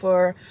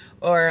Aquaphor,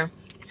 or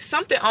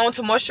something on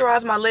to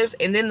moisturize my lips,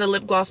 and then the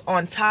lip gloss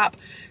on top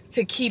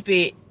to keep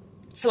it,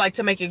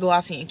 to make it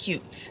glossy and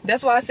cute.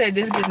 That's why I said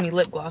this gives me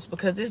lip gloss,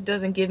 because this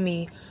doesn't give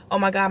me, oh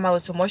my god, my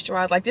lips are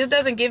moisturized. Like, this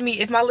doesn't give me,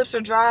 if my lips are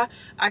dry,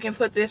 I can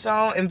put this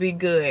on and be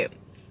good.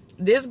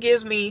 This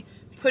gives me,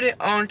 put it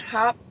on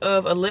top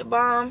of a lip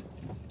balm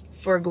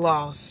for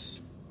gloss.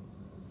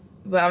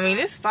 But I mean,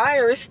 it's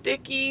fire, it's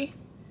sticky,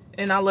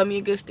 and I love me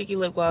a good sticky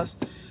lip gloss.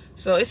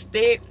 So it's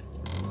thick,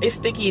 it's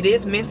sticky, it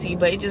is minty,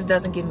 but it just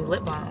doesn't give me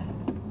lip balm.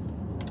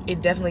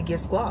 It definitely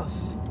gives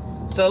gloss.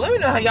 So let me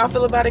know how y'all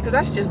feel about it, because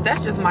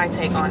that's just my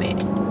take on it.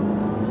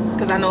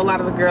 Because I know a lot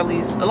of the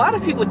girlies, a lot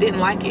of people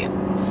didn't like it,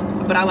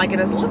 but I like it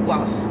as a lip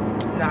gloss.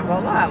 I'm not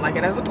gonna lie, I like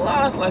it as a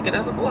gloss, I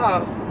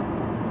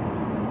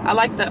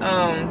like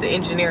the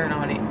engineering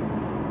on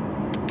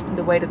it.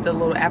 The way that the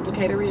little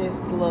applicator is,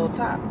 the little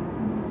top.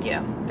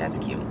 Yeah, that's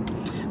cute.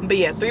 But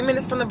yeah, 3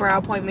 minutes from the brow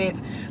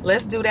appointment.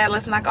 Let's do that.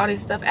 Let's knock all this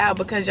stuff out,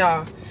 because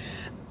y'all,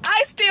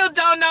 I still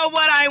don't know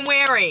what I'm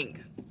wearing.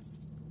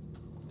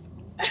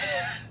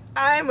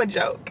 I'm a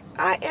joke.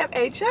 I am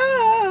a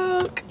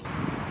joke.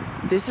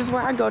 This is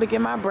where I go to get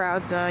my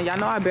brows done. Y'all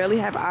know I barely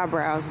have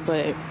eyebrows,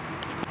 but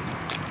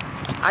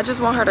I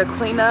just want her to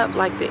clean up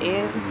like the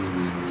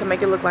ends to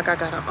make it look like I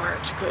got an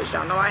arch, because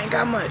y'all know I ain't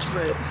got much,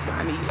 but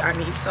I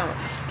need some.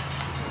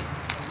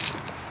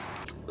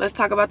 Let's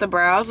talk about the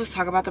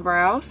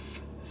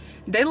brows.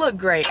 They look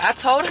great. I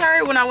told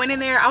her when I went in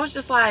there, I was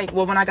just like,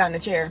 well, when I got in the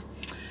chair,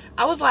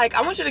 I was like,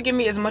 I want you to give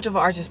me as much of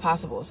an arch as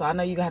possible, so I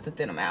know you're gonna have to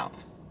thin them out.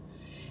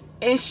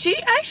 And she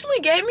actually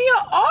gave me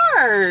an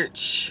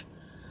arch.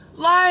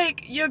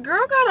 Like, your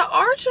girl got an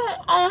arch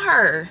on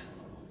her.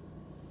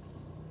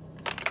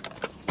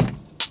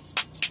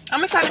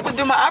 I'm excited to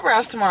do my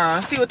eyebrows tomorrow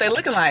and see what they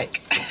looking like.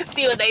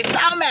 See what they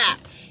talking about.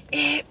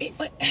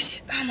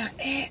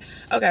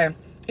 Okay,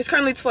 it's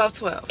currently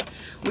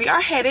 12:12. We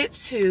are headed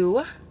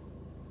to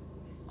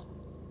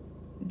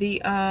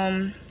the,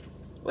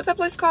 what's that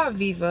place called?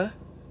 Viva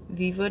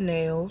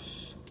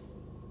Nails.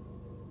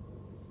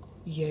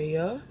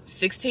 Yeah,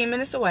 16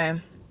 minutes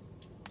away.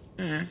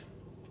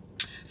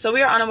 So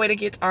we are on our way to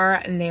get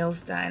our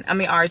nails done. I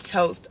mean, our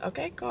toes.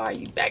 Okay, car,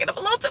 you backing up a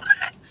little too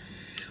much.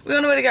 We're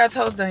on the way to get our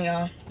toes done,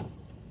 y'all.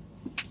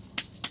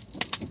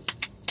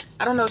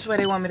 I don't know which way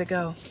they want me to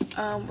go.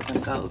 We're gonna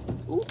go.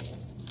 Ooh.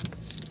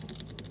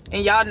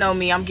 And y'all know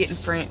me, I'm getting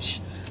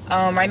French.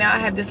 Right now I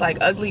have this like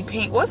ugly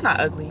pink. Well, it's not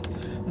ugly,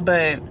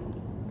 but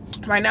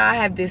right now I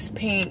have this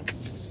pink.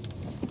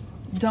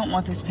 Don't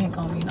want this pink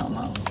on me no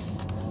more.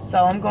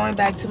 So I'm going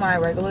back to my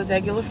regular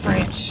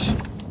French,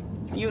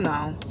 you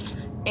know.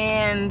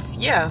 And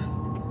yeah,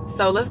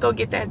 so let's go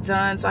get that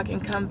done so I can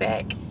come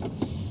back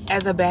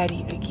as a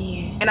baddie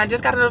again. And I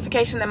just got a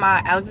notification that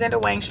my Alexander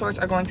Wang shorts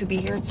are going to be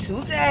here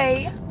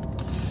today,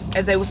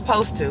 as they was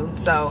supposed to.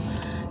 So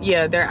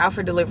yeah, they're out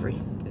for delivery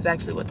is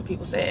actually what the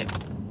people said.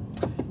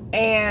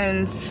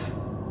 And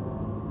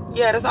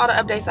yeah, that's all the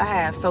updates I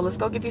have. So let's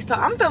go get these.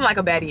 I'm feeling like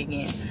a baddie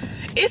again.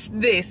 It's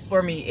this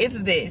for me.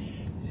 It's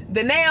this.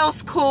 The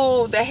nails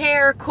cool, the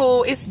hair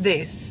cool. It's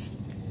this.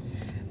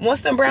 Once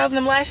them brows and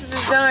them lashes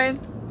is done,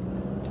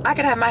 I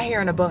could have my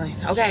hair in a bun,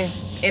 okay?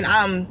 And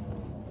I'm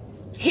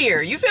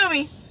here. You feel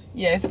me?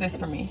 Yeah, it's this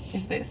for me.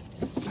 It's this.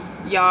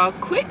 Y'all,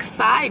 quick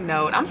side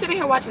note. I'm sitting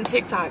here watching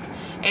TikToks,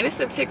 and it's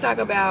the TikTok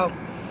about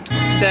the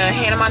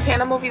Hannah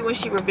Montana movie when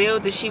she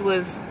revealed that she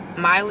was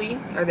Miley,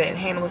 or that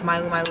Hannah was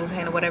Miley, Miley was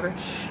Hannah, whatever.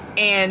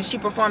 And she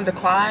performed The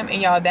Climb,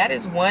 and y'all, that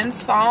is one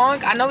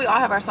song. I know we all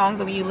have our songs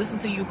that when you listen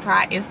to, you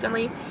cry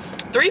instantly.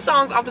 3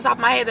 songs off the top of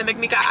my head that make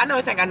me cry. I know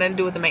it's ain't got nothing to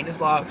do with the maintenance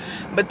vlog,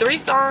 but 3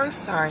 songs.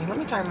 Sorry, let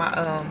me turn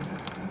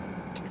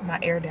my my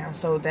air down,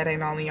 so that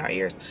ain't all in y'all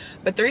ears.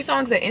 But 3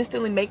 songs that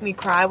instantly make me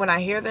cry when I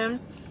hear them: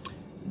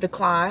 The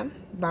Climb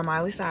by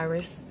Miley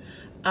Cyrus,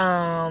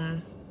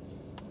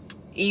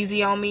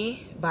 Easy on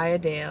Me by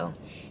Adele,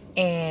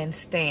 and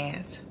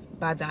Stand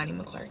by Donnie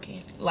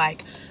McClurkin.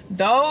 Like,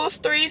 those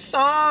 3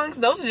 songs,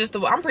 those are just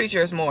the, I'm pretty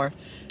sure it's more,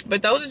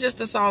 but those are just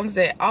the songs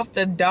that off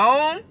the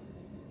dome.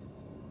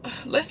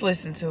 Let's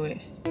listen to it.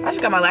 I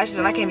just got my lashes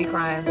and I can't be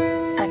crying.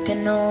 I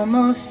can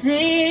almost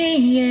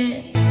see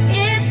it.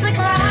 It's the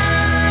climb.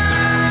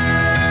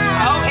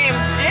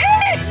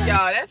 OMG!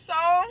 Y'all, that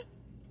song,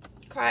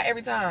 cry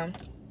every time.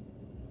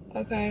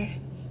 Okay,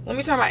 let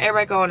me turn my air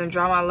back on and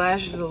dry my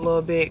lashes a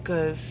little bit,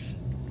 because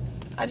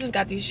I just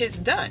got these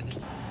shits done.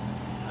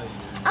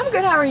 I'm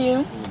good, how are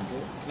you?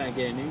 Can I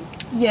get a name?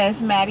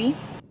 Yes, Maddie.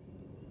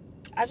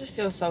 I just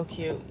feel so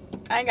cute.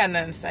 I ain't got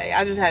nothing to say.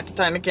 I just had to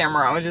turn the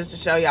camera on just to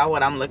show y'all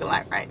what I'm looking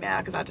like right now,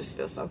 because I just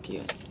feel so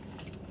cute.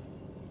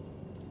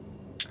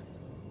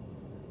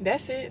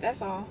 That's it.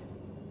 That's all.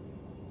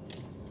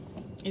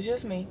 It's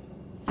just me.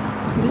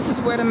 This is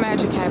where the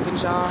magic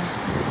happens, y'all.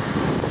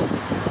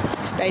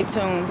 Stay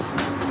tuned.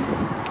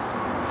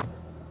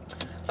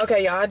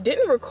 Okay, y'all, I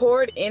didn't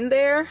record in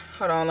there.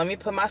 Hold on, let me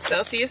put my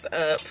Celsius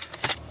up.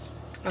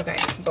 Okay,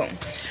 boom.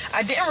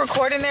 I didn't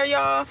record in there,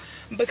 y'all,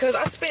 because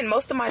I spent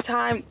most of my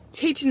time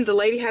teaching the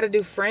lady how to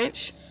do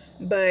French,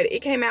 but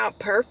it came out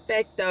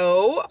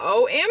perfecto.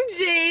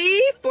 OMG,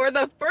 for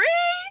the free.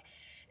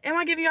 Am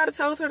I giving y'all the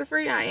toes for the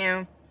free? I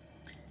am.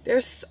 Oh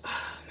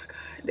my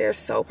God, they're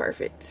so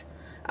perfect.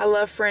 I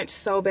love French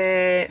so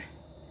bad.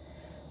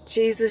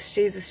 Jesus,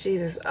 Jesus,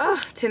 Jesus.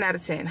 10 out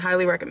of 10.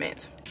 Highly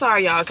recommend.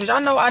 Sorry, y'all, because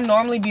y'all know I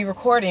normally be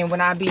recording when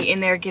I be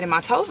in there getting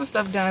my toes and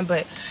stuff done,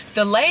 but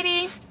the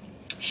lady,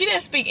 she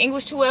didn't speak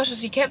English too well, so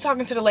she kept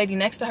talking to the lady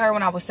next to her.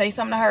 When I would say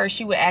something to her,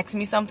 she would ask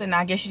me something, and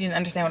I guess she didn't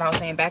understand what I was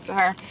saying back to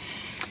her.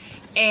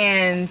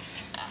 And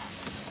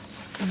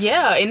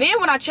yeah, and then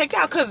when I checked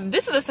out, because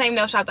this is the same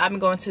nail shop that I've been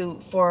going to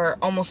for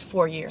almost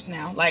 4 years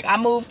now. Like, I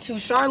moved to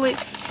Charlotte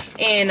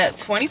in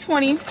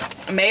 2020,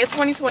 May of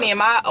 2020, and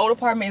my old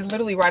apartment is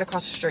literally right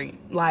across the street.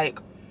 Like,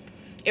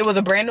 it was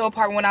a brand new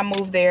apartment when I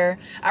moved there.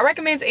 I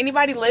recommend to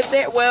anybody live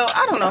there. Well,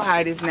 I don't know how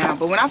it is now,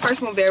 but when I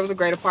first moved there, it was a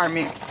great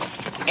apartment.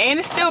 And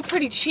it's still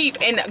pretty cheap.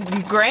 And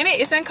granted,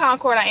 it's in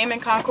Concord. I am in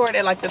Concord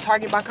at like the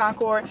Target by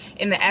Concord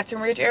in the Afton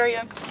Ridge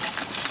area.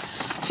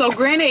 So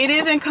granted, it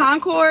is in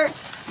Concord,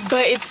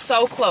 but it's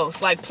so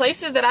close. Like,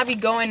 places that I be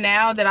going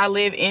now that I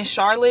live in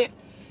Charlotte,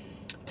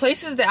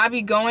 places that I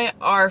be going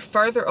are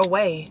further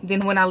away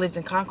than when I lived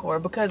in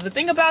Concord. Because the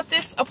thing about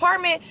this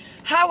apartment,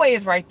 highway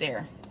is right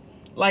there.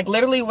 Like,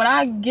 literally, when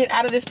I get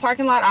out of this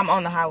parking lot, I'm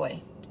on the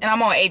highway. And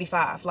I'm on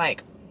 85.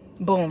 Like,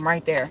 boom,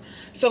 right there.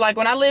 So, like,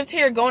 when I lived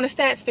here, going to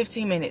Stats,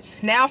 15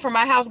 minutes. Now, from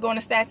my house going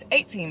to Stats,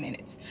 18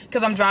 minutes.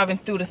 Because I'm driving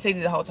through the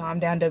city the whole time,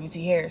 down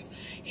W.T. Harris.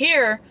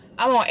 Here,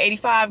 I'm on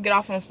 85, get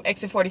off on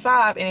exit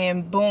 45, and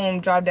then, boom,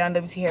 drive down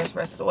W.T. Harris the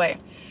rest of the way.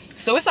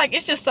 So, it's like,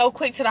 it's just so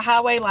quick to the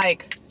highway.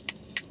 Like,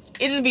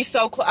 it just be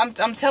so close.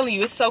 I'm telling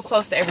you, it's so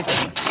close to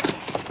everything.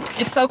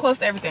 It's so close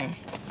to everything.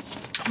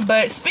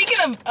 But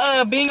speaking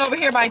of being over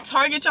here by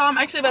Target, y'all, I'm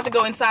actually about to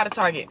go inside of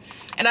Target.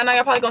 And I know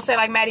y'all probably gonna say,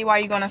 like, Maddie, why are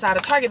you going inside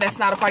of Target? That's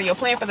not a part of your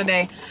plan for the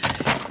day.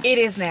 It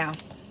is now.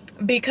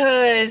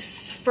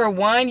 Because, for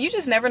one, you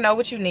just never know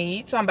what you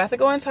need. So I'm about to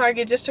go in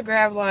Target just to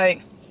grab,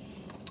 like,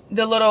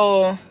 the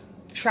little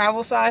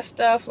travel size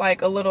stuff.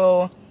 Like a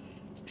little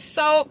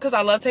soap. Because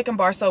I love taking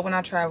bar soap when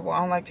I travel. I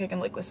don't like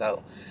taking liquid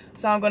soap.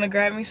 So I'm gonna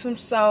grab me some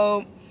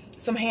soap,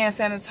 some hand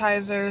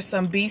sanitizer,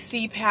 some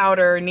BC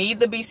powder, need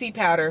the BC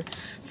powder,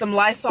 some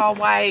Lysol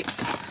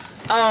wipes.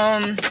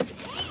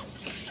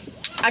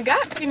 I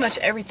got pretty much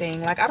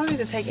everything. Like, I don't need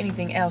to take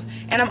anything else.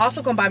 And I'm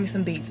also gonna buy me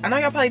some Beats. I know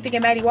y'all probably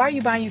thinking, Maddie, why are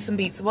you buying you some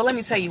Beats? Well, let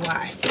me tell you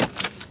why.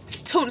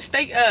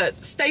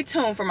 Stay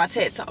tuned for my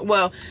TED Talk.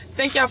 Well,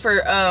 thank y'all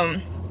for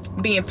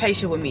being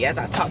patient with me as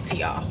I talk to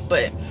y'all.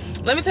 But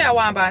let me tell y'all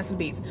why I'm buying some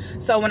Beats.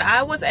 So when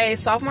I was a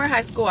sophomore in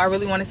high school, I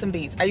really wanted some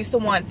Beats. I used to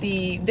want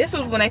this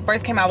was when they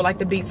first came out with like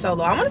the Beats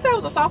Solo. I want to say I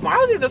was a sophomore. I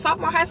was either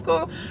sophomore in high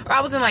school or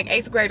I was in like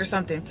 8th grade or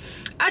something.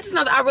 I just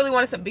know that I really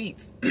wanted some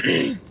Beats.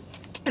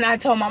 And I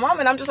told my mom,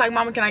 and I'm just like,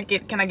 Mama, can I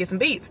get some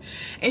Beats?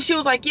 And she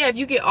was like, yeah, if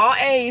you get all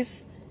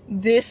A's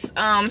this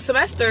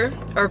semester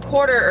or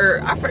quarter,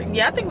 or I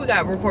think we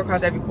got report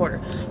cards every quarter.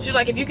 She's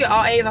like, if you get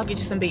all A's, I'll get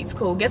you some Beats.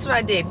 Cool. Guess what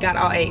I did? Got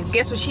all A's.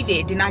 Guess what she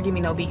did? Did not give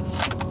me no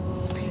Beats.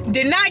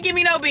 Did not give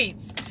me no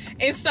Beats.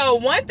 And so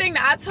one thing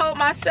that I told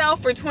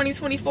myself for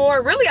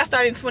 2024, really I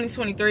started in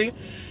 2023,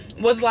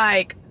 was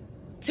like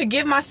to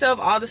give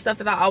myself all the stuff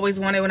that I always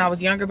wanted when I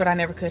was younger, but I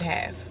never could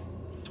have,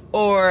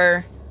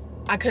 or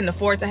I couldn't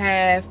afford to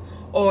have,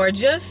 or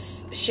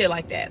just shit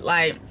like that.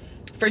 Like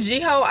for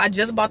Jiho, I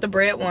just bought the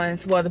bread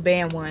ones, well, the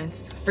band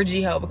ones for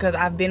Jiho, because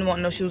I've been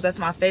wanting those shoes. That's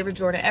my favorite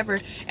Jordan ever,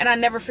 and I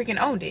never freaking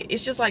owned it.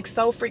 It's just like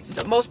so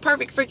the most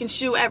perfect freaking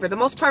shoe ever. The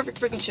most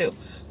perfect freaking shoe.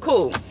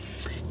 Cool.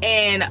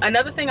 And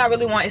another thing I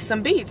really want is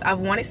some Beats. I've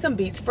wanted some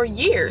Beats for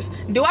years.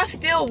 Do I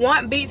still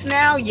want Beats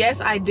now? Yes,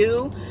 I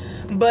do.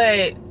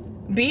 But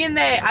being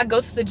that I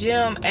go to the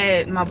gym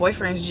at my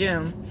boyfriend's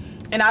gym,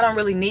 And I don't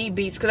really need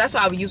Beats, because that's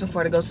what I would use them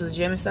for, to go to the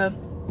gym and stuff.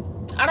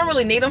 I don't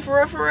really need them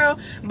for real,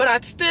 but I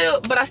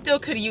still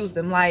could use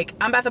them. Like,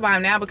 I'm about to buy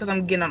them now because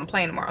I'm getting on a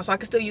plane tomorrow, so I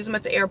can still use them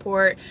at the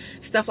airport,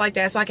 stuff like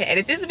that, so I can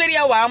edit this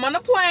video while I'm on the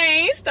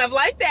plane, stuff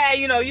like that,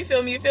 you know. You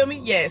feel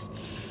me? Yes.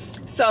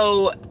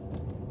 So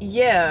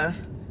yeah,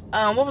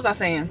 what was I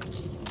saying?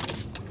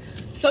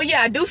 So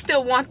yeah, I do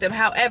still want them.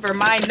 However,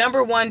 my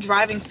 #1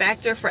 driving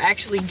factor for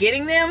actually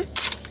getting them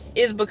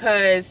is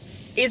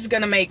because it's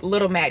gonna make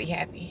little Maddie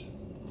happy.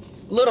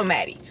 Little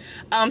Maddie.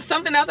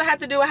 Something else I had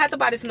to do, I had to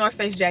buy this North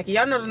Face jacket.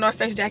 Y'all know the North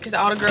Face jackets that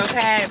all the girls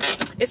had.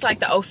 It's like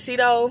the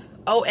Osito,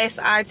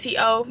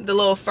 O-S-I-T-O, the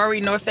little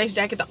furry North Face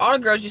jacket that all the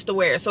girls used to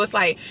wear. So it's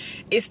like,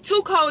 it's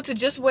too cold to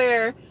just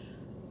wear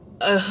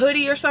a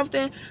hoodie or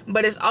something,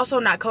 but it's also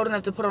not cold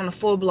enough to put on a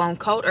full-blown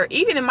coat, or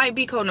even it might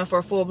be cold enough for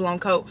a full-blown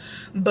coat,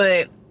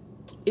 but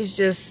it's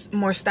just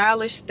more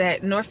stylish.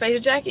 That North Face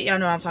jacket, y'all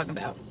know what I'm talking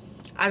about.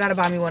 I gotta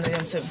buy me one of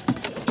them too.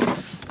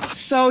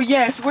 So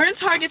yes, we're in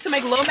Target to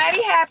make Lil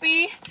Maddie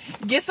happy,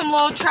 get some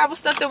little travel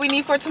stuff that we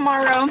need for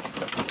tomorrow,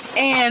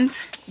 and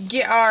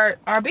get our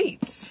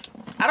Beats.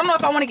 I don't know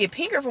if I want to get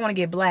pink or if I want to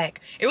get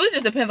black. It really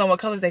just depends on what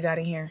colors they got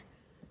in here.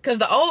 Because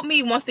the old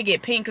me wants to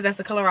get pink because that's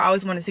the color I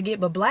always wanted to get.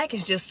 But black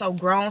is just so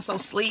grown, so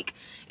sleek.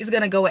 It's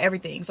going to go with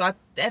everything. So I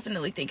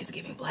definitely think it's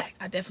giving black.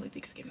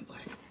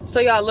 So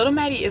y'all, Little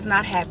Maddie is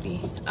not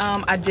happy.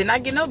 I did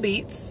not get no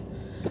Beats.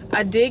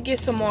 I did get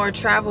some more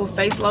travel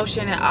face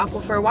lotion and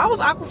Aquaphor. Why was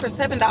Aquaphor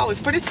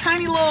 $7 for this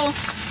tiny little...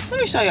 Let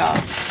me show y'all.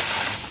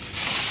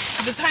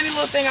 The tiny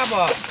little thing I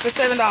bought for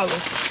 $7.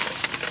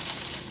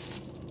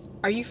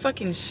 Are you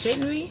fucking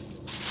shitting me?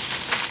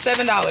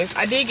 $7.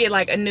 I did get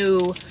like a new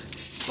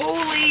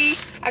spoolie.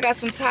 I got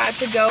some Tide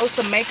to Go,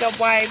 some makeup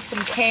wipes,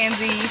 some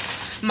candy,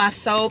 my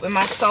soap, and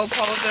my soap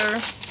holder.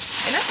 And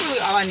that's really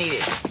all I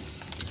needed.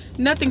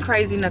 Nothing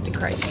crazy, nothing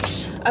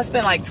crazy. I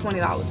spent like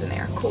 $20 in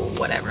there. Cool,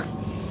 whatever.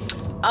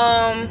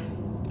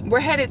 We're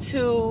headed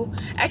to...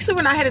 Actually,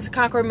 we're not headed to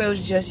Concord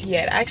Mills just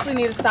yet. I actually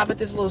need to stop at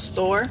this little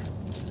store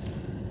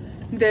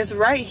that's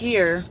right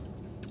here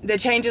that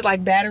changes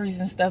like batteries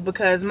and stuff,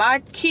 because my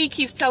key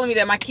keeps telling me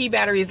that my key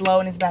battery is low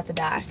and it's about to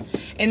die.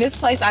 In this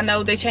place, I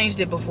know they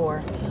changed it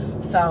before,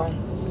 so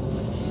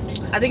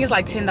I think it's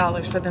like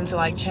 $10 for them to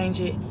like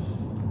change it,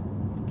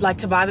 like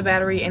to buy the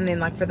battery, and then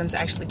like for them to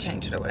actually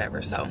change it or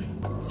whatever. So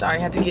sorry,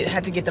 had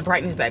to get the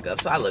brightness back up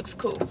so it looks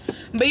cool.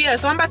 But yeah,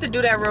 so I'm about to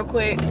do that real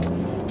quick,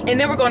 and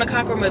then we're going to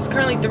Concord Mills. It's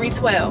currently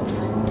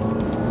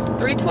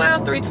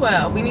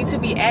 3:12. We need to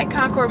be at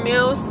Concord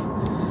Mills,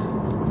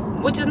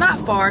 which is not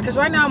far, because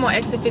right now I'm on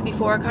exit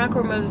 54.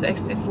 Concord Mills is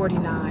exit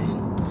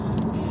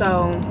 49.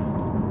 So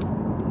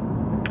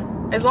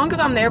as long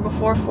as I'm there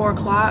before 4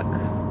 o'clock,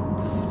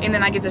 and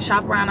then I get to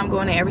shop around, I'm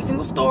going to every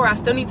single store. I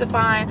still need to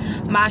find...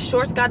 My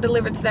shorts got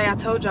delivered today. I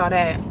told y'all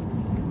that.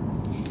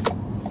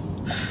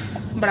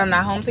 But I'm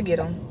not home to get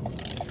them.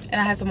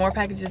 And I have some more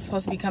packages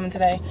supposed to be coming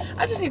today.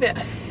 I just need to...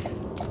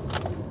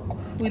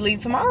 We leave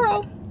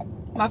tomorrow.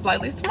 My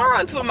flight leaves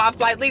tomorrow. My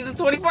flight leaves in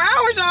 24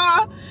 hours,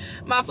 y'all.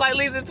 My flight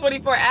leaves in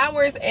 24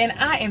 hours, and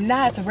I am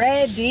not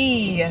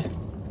ready.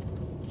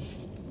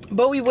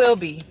 But we will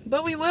be.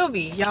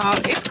 Y'all.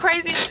 It's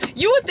crazy.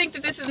 You would think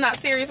that this is not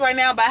serious right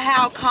now, but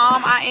how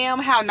calm I am,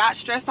 how not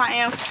stressed I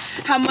am,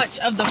 how much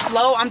of the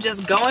flow I'm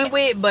just going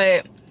with.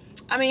 But,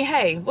 I mean,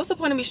 hey, what's the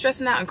point of me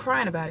stressing out and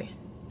crying about it?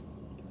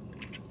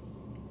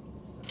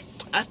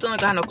 I still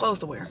ain't got no clothes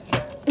to wear.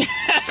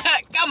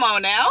 Come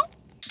on now.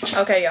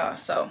 Okay, y'all,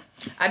 so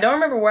I don't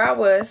remember where I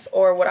was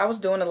or what I was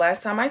doing the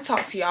last time I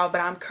talked to y'all,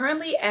 but I'm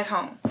currently at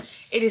home.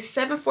 It is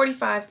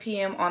 7:45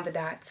 p.m. on the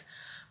dot.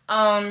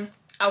 I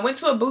went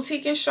to a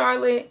boutique in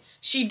Charlotte.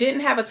 She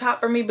didn't have a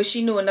top for me, but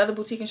she knew another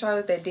boutique in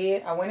Charlotte that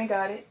did. I went and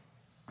got it.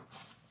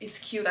 It's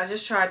cute. I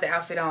just tried the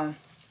outfit on.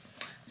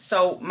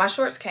 So my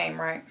shorts came,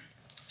 right?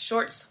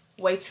 Shorts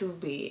way too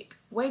big.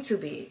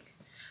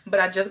 But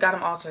I just got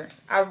them altered.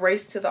 I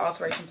raced to the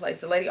alteration place.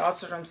 The lady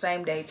altered them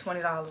same day,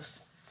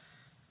 $20.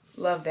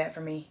 Love that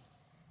for me.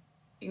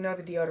 Ignore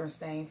the deodorant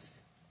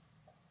stains.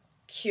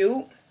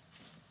 Cute.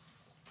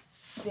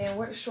 Then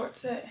where the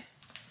shorts at?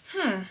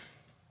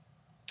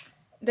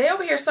 They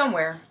over here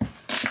somewhere.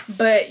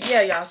 But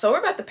yeah, y'all. So we're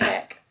about to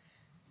pack.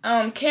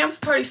 Cam's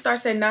party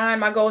starts at 9.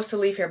 My goal is to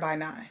leave here by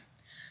 9.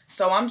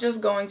 So I'm just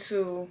going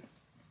to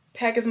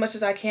pack as much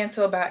as I can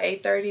till about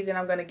 8:30. Then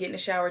I'm going to get in the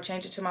shower,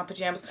 change it to my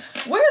pajamas.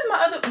 Where's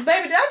my other...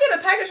 Baby, did I get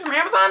a package from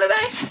Amazon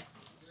today?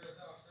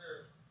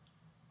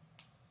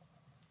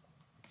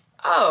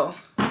 Oh,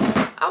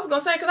 I was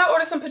gonna say, because I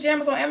ordered some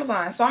pajamas on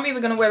Amazon, so I'm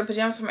either gonna wear the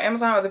pajamas from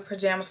Amazon or the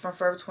pajamas from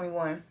Forever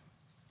 21.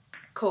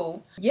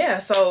 Cool. Yeah,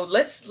 so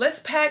let's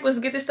pack. Let's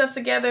get this stuff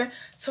together.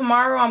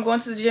 Tomorrow I'm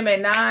going to the gym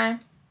at 9.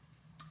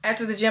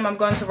 After the gym, I'm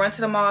going to run to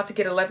the mall to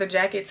get a leather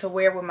jacket to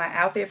wear with my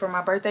outfit for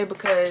my birthday,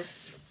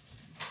 because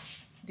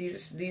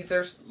these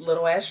are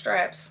little ass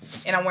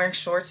straps, and I'm wearing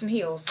shorts and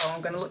heels, so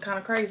I'm gonna look kind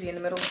of crazy in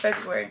the middle of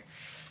February.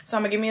 So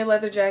I'm gonna give me a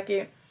leather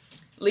jacket.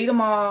 Lead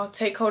them all.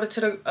 Take Coda to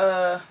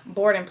the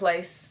boarding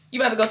place. You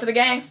about to go to the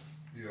game?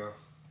 Yeah.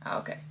 Oh,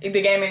 okay. The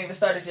game ain't even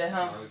started yet,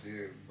 huh? I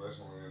did. That's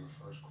only in the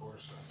first quarter,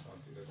 so I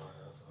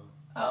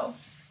Oh.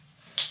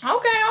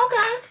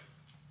 Okay.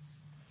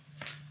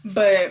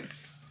 But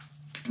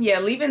yeah,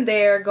 leaving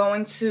there,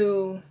 going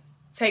to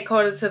take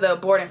Coda to the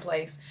boarding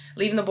place.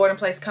 Leaving the boarding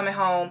place, coming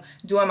home,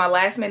 doing my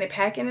last minute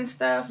packing and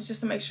stuff, just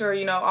to make sure,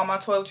 you know, all my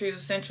toiletries,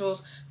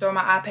 essentials, throw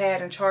my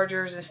iPad and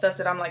chargers and stuff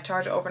that I'm like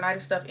charging overnight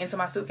and stuff into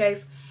my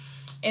suitcase.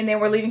 And then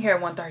we're leaving here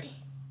at 1:30.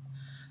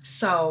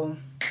 So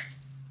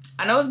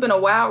I know it's been a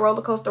wild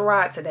roller coaster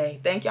ride today.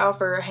 Thank y'all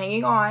for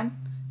hanging on.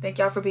 Thank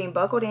y'all for being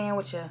buckled in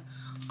with your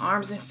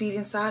arms and feet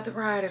inside the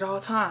ride at all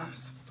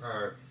times.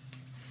 Alright.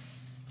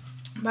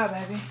 Bye,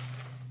 baby.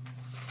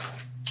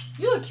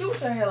 You look cute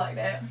with your hair like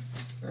that.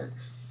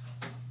 Thanks.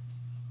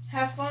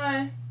 Have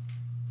fun.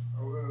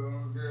 I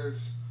will, I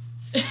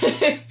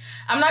guess.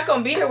 I'm not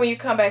going to be here when you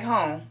come back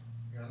home.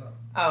 Yeah, I know.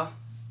 Oh.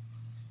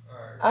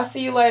 Alright. I'll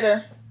see you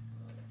later.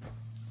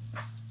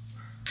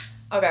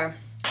 Okay.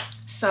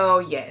 So,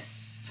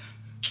 yes.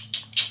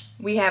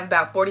 We have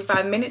about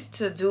 45 minutes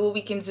to do what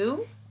we can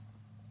do.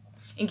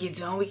 And get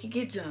done, we can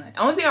get done.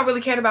 The only thing I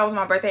really cared about was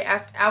my birthday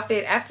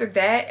outfit. After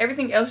that,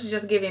 everything else is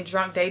just giving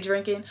drunk day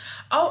drinking.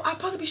 Oh, I'm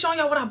supposed to be showing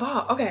y'all what I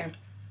bought. Okay.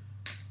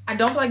 I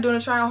don't feel like doing a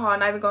try on haul. I'm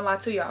not even gonna lie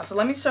to y'all. So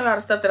let me show y'all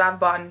the stuff that I've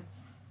bought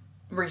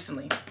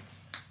recently.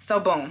 So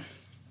boom.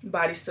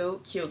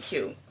 Bodysuit.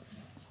 Cute.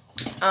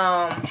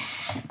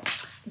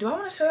 Do I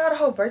want to show y'all the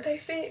whole birthday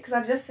fit? Because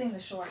I just seen the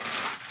shorts.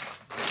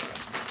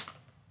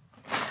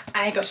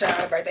 I ain't gonna show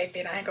y'all the birthday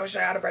fit. I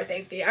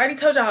already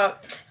told y'all.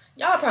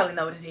 Y'all probably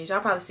know what it is.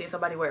 Y'all probably seen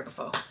somebody wear it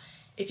before.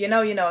 If you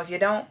know, you know. If you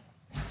don't,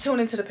 tune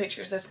into the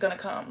pictures that's gonna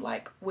come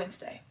like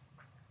Wednesday.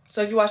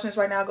 So if you're watching this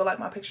right now, go like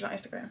my pictures on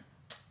Instagram.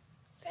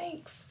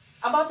 Thanks.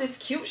 I bought this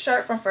cute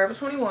shirt from Forever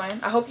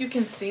 21. I hope you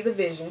can see the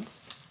vision.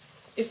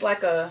 It's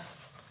like a,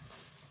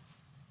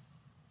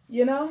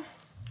 you know?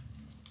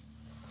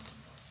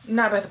 I'm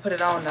not about to put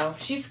it on though.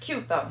 She's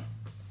cute though.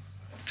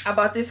 I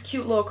bought this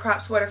cute little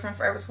crop sweater from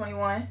Forever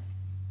 21.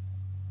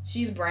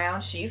 She's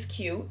brown. She's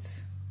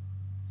cute.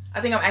 I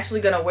think I'm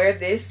actually going to wear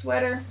this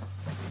sweater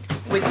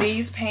with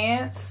these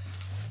pants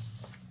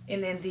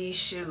and then these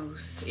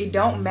shoes. It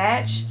don't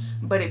match,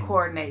 but it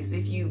coordinates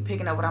if you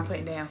picking up what I'm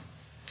putting down.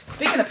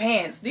 Speaking of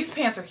pants, these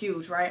pants are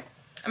huge, right?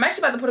 I'm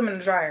actually about to put them in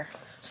the dryer.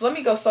 So let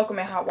me go soak them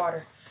in hot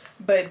water.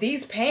 But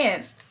these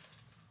pants,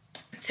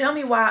 tell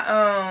me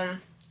why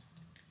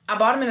I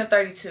bought them in a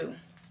 32.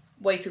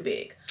 Way too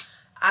big.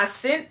 I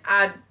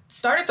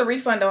started the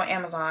refund on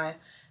Amazon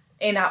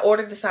and I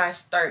ordered the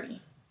size 30.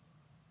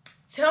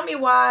 Tell me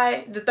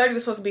why the 30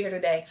 was supposed to be here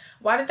today.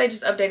 Why did they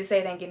just update and say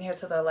it ain't getting here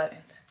till the 11th?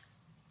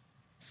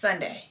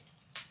 Sunday.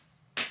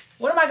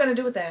 What am I going to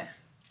do with that?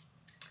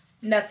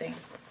 Nothing.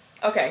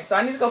 Okay, so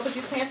I need to go put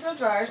these pants in the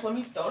dryer. So let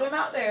me throw them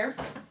out there.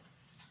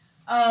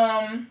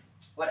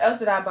 What else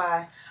did I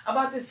buy? I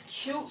bought this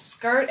cute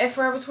skirt at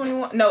Forever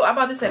 21. No, I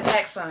bought this at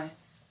PacSun.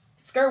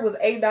 Skirt was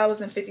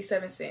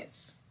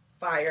 $8.57.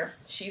 Fire.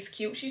 She's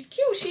cute. She's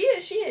cute. She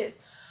is.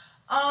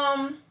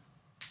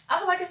 I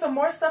feel like it's some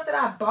more stuff that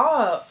I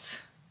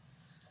bought.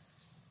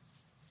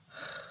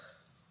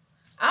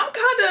 I'm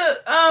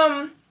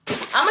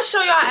gonna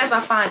show y'all as I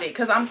find it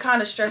because I'm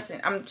kind of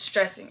stressing. I'm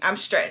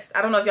stressed.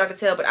 I don't know if y'all can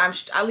tell, but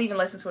I leave in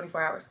less than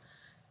 24 hours.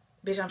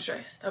 Bitch, I'm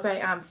stressed.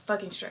 Okay, I'm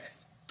fucking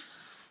stressed.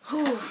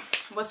 Whew.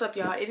 What's up,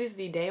 y'all? It is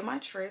the day of my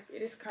trip.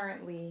 It is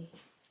currently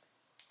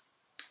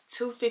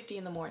 2:50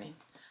 in the morning.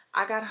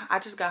 I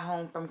just got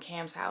home from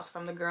Cam's house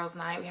from the girls'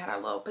 night. We had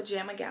our little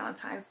pajama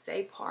Valentine's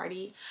Day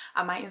party.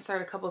 I might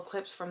insert a couple of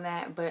clips from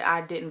that, but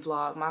I didn't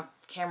vlog. My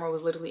camera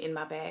was literally in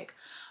my bag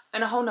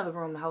in a whole nother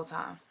room the whole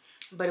time.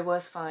 But it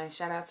was fun.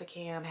 Shout out to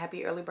Cam.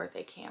 Happy early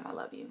birthday, Cam. I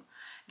love you.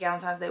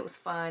 Valentine's Day was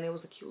fun. It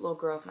was a cute little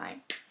girls' night.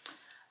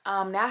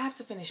 Now I have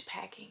to finish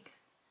packing.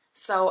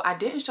 So I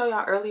didn't show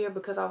y'all earlier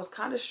because I was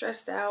kind of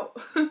stressed out.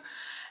 I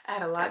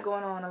had a lot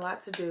going on, a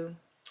lot to do.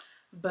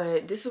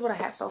 But this is what I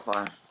have so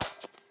far.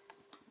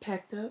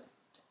 Packed up.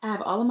 I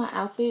have all of my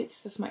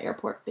outfits. That's my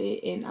airport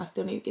fit, and I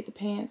still need to get the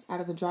pants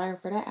out of the dryer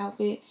for that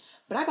outfit.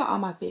 But I got all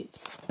my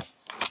fits.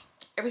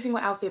 Every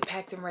single outfit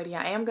packed and ready.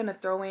 I am gonna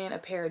throw in a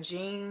pair of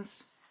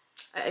jeans,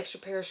 an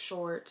extra pair of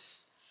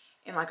shorts,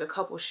 and like a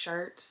couple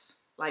shirts,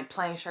 like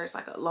plain shirts,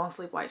 like a long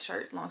sleeve white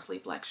shirt, long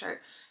sleeve black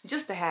shirt,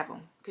 just to have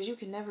them. Because you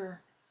can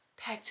never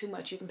pack too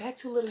much. You can pack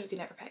too little. You can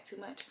never pack too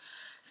much.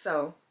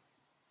 So,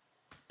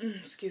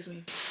 excuse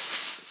me.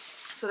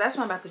 So that's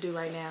what I'm about to do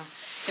right now.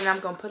 And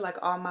I'm going to put like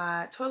all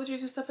my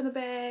toiletries and stuff in the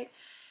bag.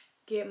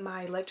 Get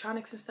my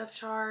electronics and stuff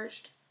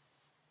charged.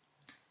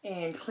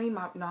 And clean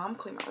my... No, I'm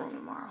cleaning my room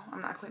tomorrow.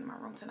 I'm not cleaning my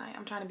room tonight.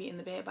 I'm trying to be in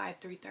the bed by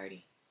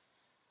 3:30.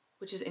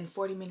 Which is in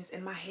 40 minutes.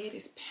 And my head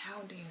is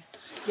pounding.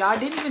 Y'all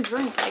didn't even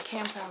drink at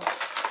Cam's house.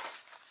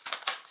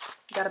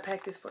 Gotta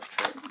pack this for the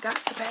trip. Got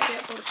to pack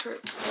that for the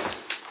trip.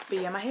 But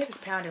yeah, my head is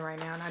pounding right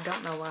now. And I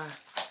don't know why.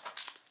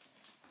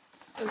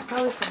 It was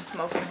probably from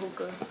smoking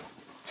hookah.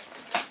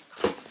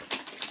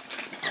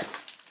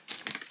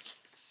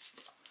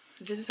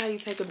 This is how you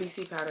take a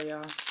BC powder,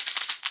 y'all.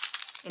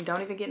 And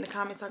don't even get in the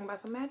comments talking about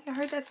some, Maddie, I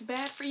heard that's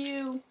bad for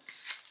you.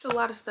 It's a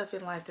lot of stuff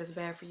in life that's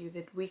bad for you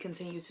that we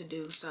continue to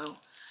do. So,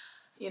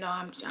 you know,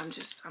 I'm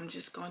just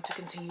going to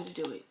continue to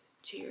do it.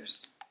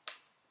 Cheers.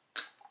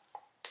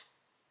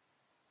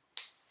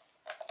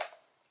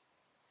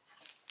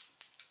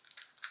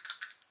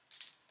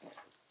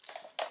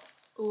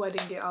 Ooh, I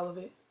didn't get all of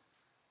it.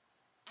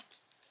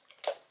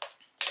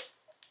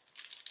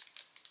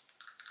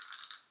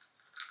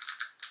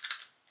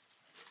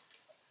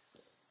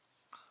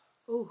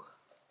 Ooh.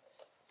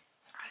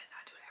 I did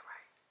not do that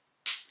right.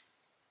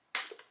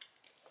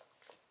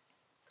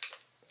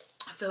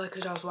 I feel like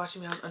because y'all was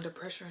watching me, I was under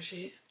pressure and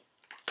shit.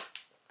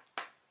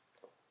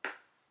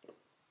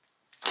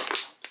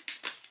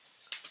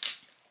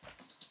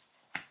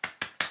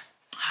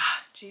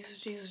 Jesus,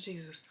 Jesus,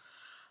 Jesus.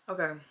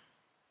 Okay.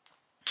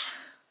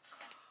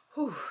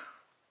 Whew.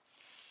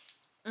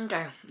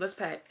 Okay, let's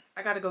pack.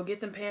 I gotta go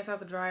get them pants out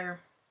the dryer.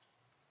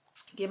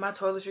 Get my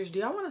toiletries. Do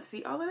y'all want to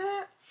see all of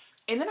that?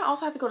 And then I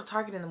also have to go to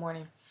Target in the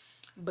morning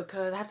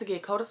because I have to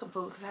get Coda some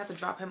food because I have to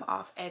drop him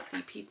off at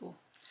the people.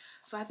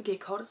 So I have to get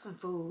Coda some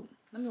food.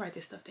 Let me write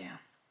this stuff down.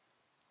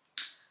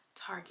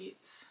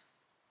 Target's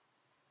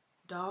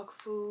dog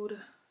food.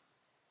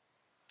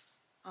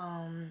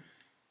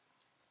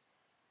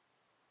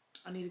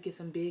 I need to get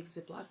some big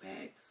Ziploc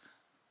bags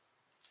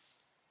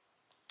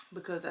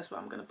because that's what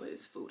I'm gonna put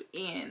his food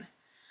in.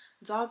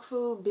 Dog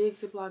food, big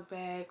Ziploc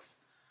bags,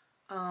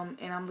 and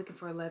I'm looking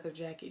for a leather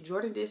jacket.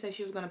 Jordan did say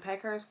she was gonna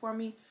pack hers for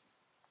me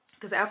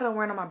because the outfit I'm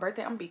wearing on my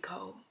birthday, I'm gonna be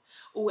cold.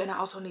 Oh, and I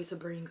also need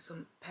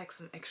to pack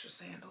some extra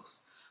sandals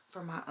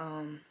for my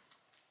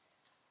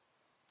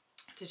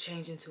to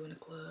change into in the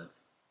club.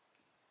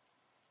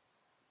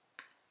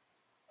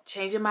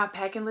 Changing my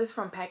packing list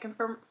from packing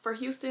for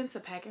Houston to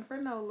packing for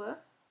NOLA.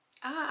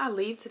 I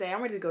leave today.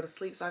 I'm ready to go to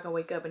sleep so I can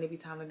wake up and it be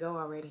time to go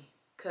already.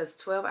 Because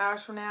 12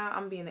 hours from now,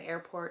 I'm gonna be in the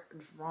airport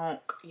drunk.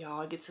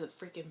 Y'all get to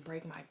freaking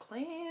break my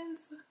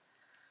plans.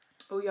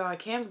 Oh, y'all, at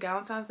Cam's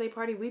Valentine's Day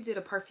party, we did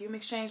a perfume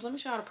exchange. Let me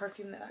show y'all the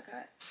perfume that I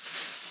got.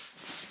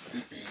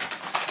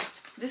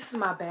 This is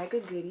my bag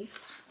of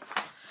goodies.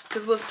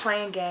 Because we was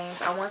playing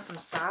games. I won some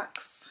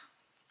socks.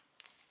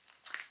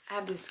 I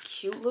have this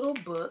cute little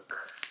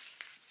book.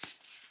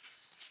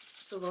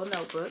 It's a little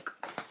notebook.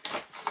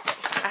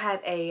 I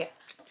have a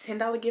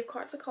 $10 gift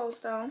card to Cold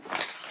Stone.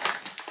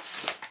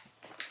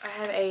 I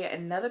have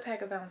another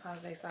pack of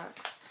Valentine's Day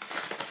socks.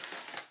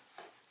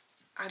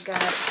 I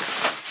got,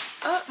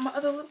 oh, my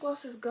other lip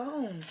gloss is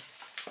gone.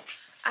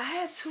 I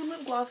had 2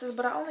 lip glosses,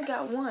 but I only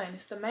got one.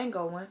 It's the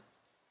mango one.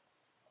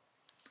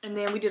 And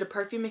then we did a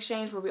perfume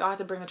exchange where we all had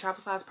to bring a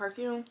travel size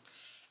perfume.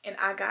 And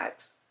I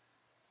got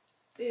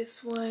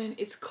this one.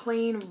 It's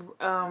Clean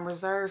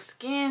Reserve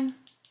Skin.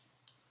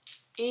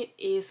 It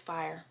is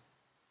fire.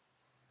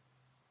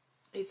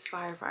 It's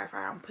fire, fire,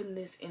 fire. I'm putting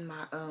this in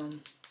my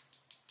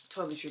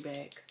toiletry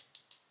bag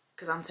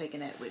because I'm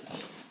taking that with me.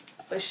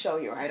 Let's show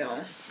you right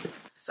on.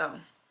 So,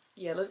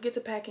 yeah, let's get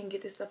to packing,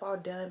 get this stuff all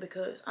done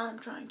because I'm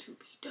trying to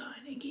be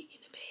done and get in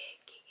the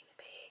bag, get in the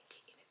bag,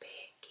 get in the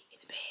bag, get in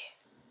the bag.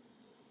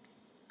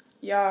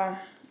 Y'all,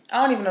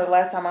 I don't even know the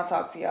last time I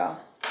talked to y'all.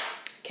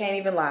 Can't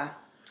even lie.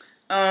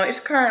 It's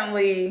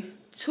currently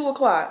 2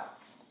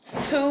 o'clock.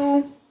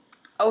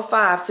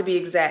 2:05 to be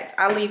exact.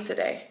 I leave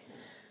today.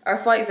 Our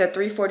flight is at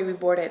 3:40. We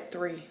board at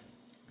 3.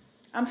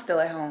 I'm still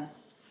at home.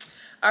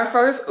 Our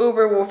first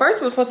Uber, well, first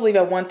we were supposed to leave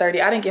at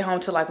 1:30. I didn't get home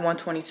till like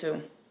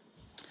 1:22.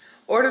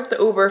 Ordered the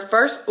Uber.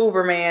 First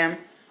Uber man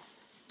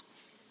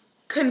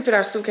couldn't fit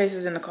our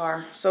suitcases in the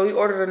car. So we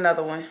ordered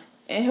another one.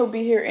 And he'll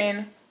be here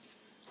in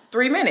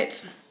 3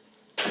 minutes.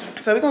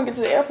 So we're going to get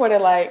to the airport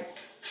at like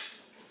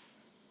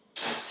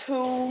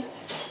 2.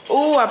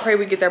 Ooh, I pray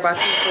we get there by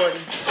 2:40.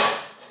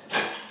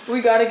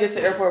 We got to get to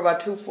the airport by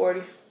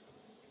 2:40.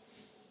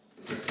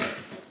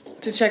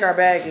 To check our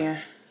bag in.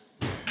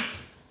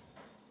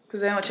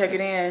 Because they don't check it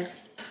in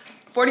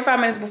 45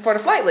 minutes before the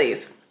flight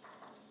leaves.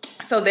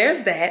 So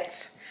there's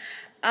that.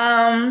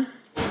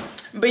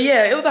 But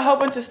yeah, it was a whole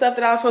bunch of stuff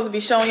that I was supposed to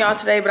be showing y'all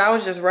today, but I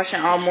was just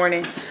rushing all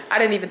morning. I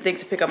didn't even think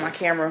to pick up my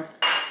camera.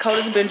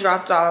 Coda's been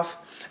dropped off.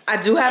 I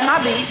do have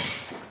my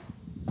beats.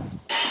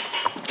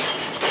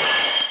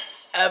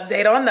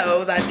 Update on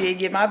those. I did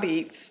get my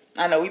beats.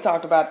 I know we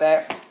talked about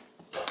that.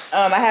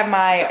 I have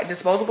my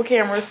disposable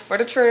cameras for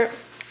the trip.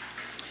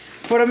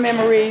 For the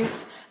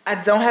memories. I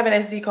don't have an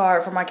SD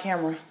card for my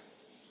camera.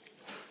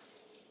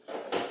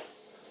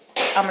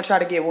 I'm gonna try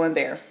to get one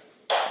there.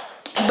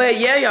 But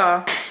yeah,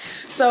 y'all.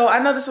 So I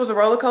know this was a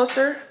roller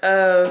coaster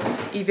of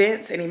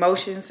events and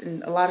emotions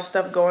and a lot of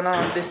stuff going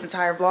on this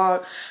entire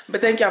vlog.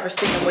 But thank y'all for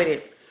sticking with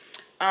it.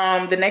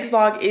 The next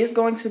vlog is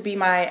going to be the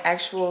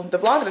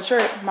vlog of the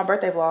trip, my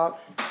birthday vlog.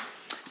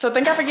 So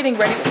thank y'all for getting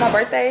ready with my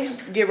birthday.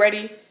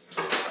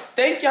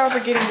 Thank y'all for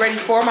getting ready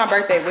for my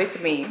birthday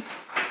with me.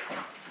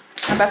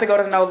 I'm about to go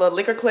to NOLA.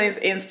 Liquor cleanse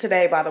ends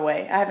today, by the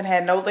way. I haven't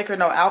had no liquor,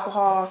 no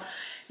alcohol,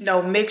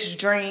 no mixed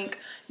drink,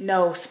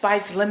 no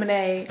spiked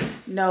lemonade,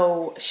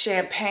 no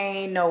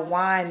champagne, no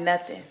wine,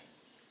 nothing.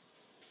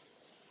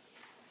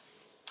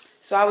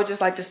 So I would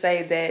just like to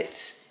say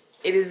that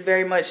it is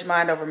very much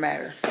mind over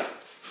matter.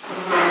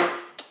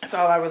 That's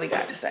all I really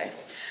got to say.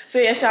 So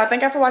yes, y'all,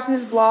 thank y'all for watching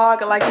this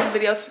vlog. Like this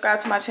video, subscribe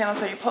to my channel,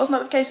 turn your post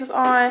notifications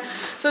on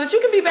so that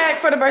you can be back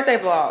for the birthday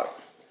vlog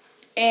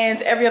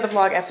and every other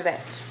vlog after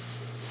that.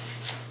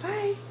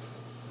 Bye.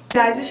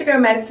 Guys, it's your girl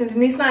Madison.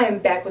 Denise and I am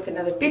back with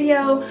another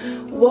video.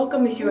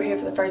 Welcome if you are here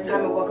for the first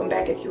time, and welcome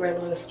back if you are a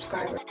loyal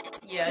subscriber.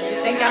 Yeah,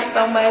 thank y'all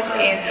so much,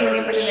 and tune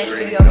in for the next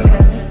video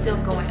because it's still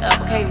going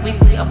up. Okay,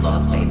 weekly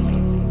uploads,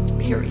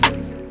 baby. Period.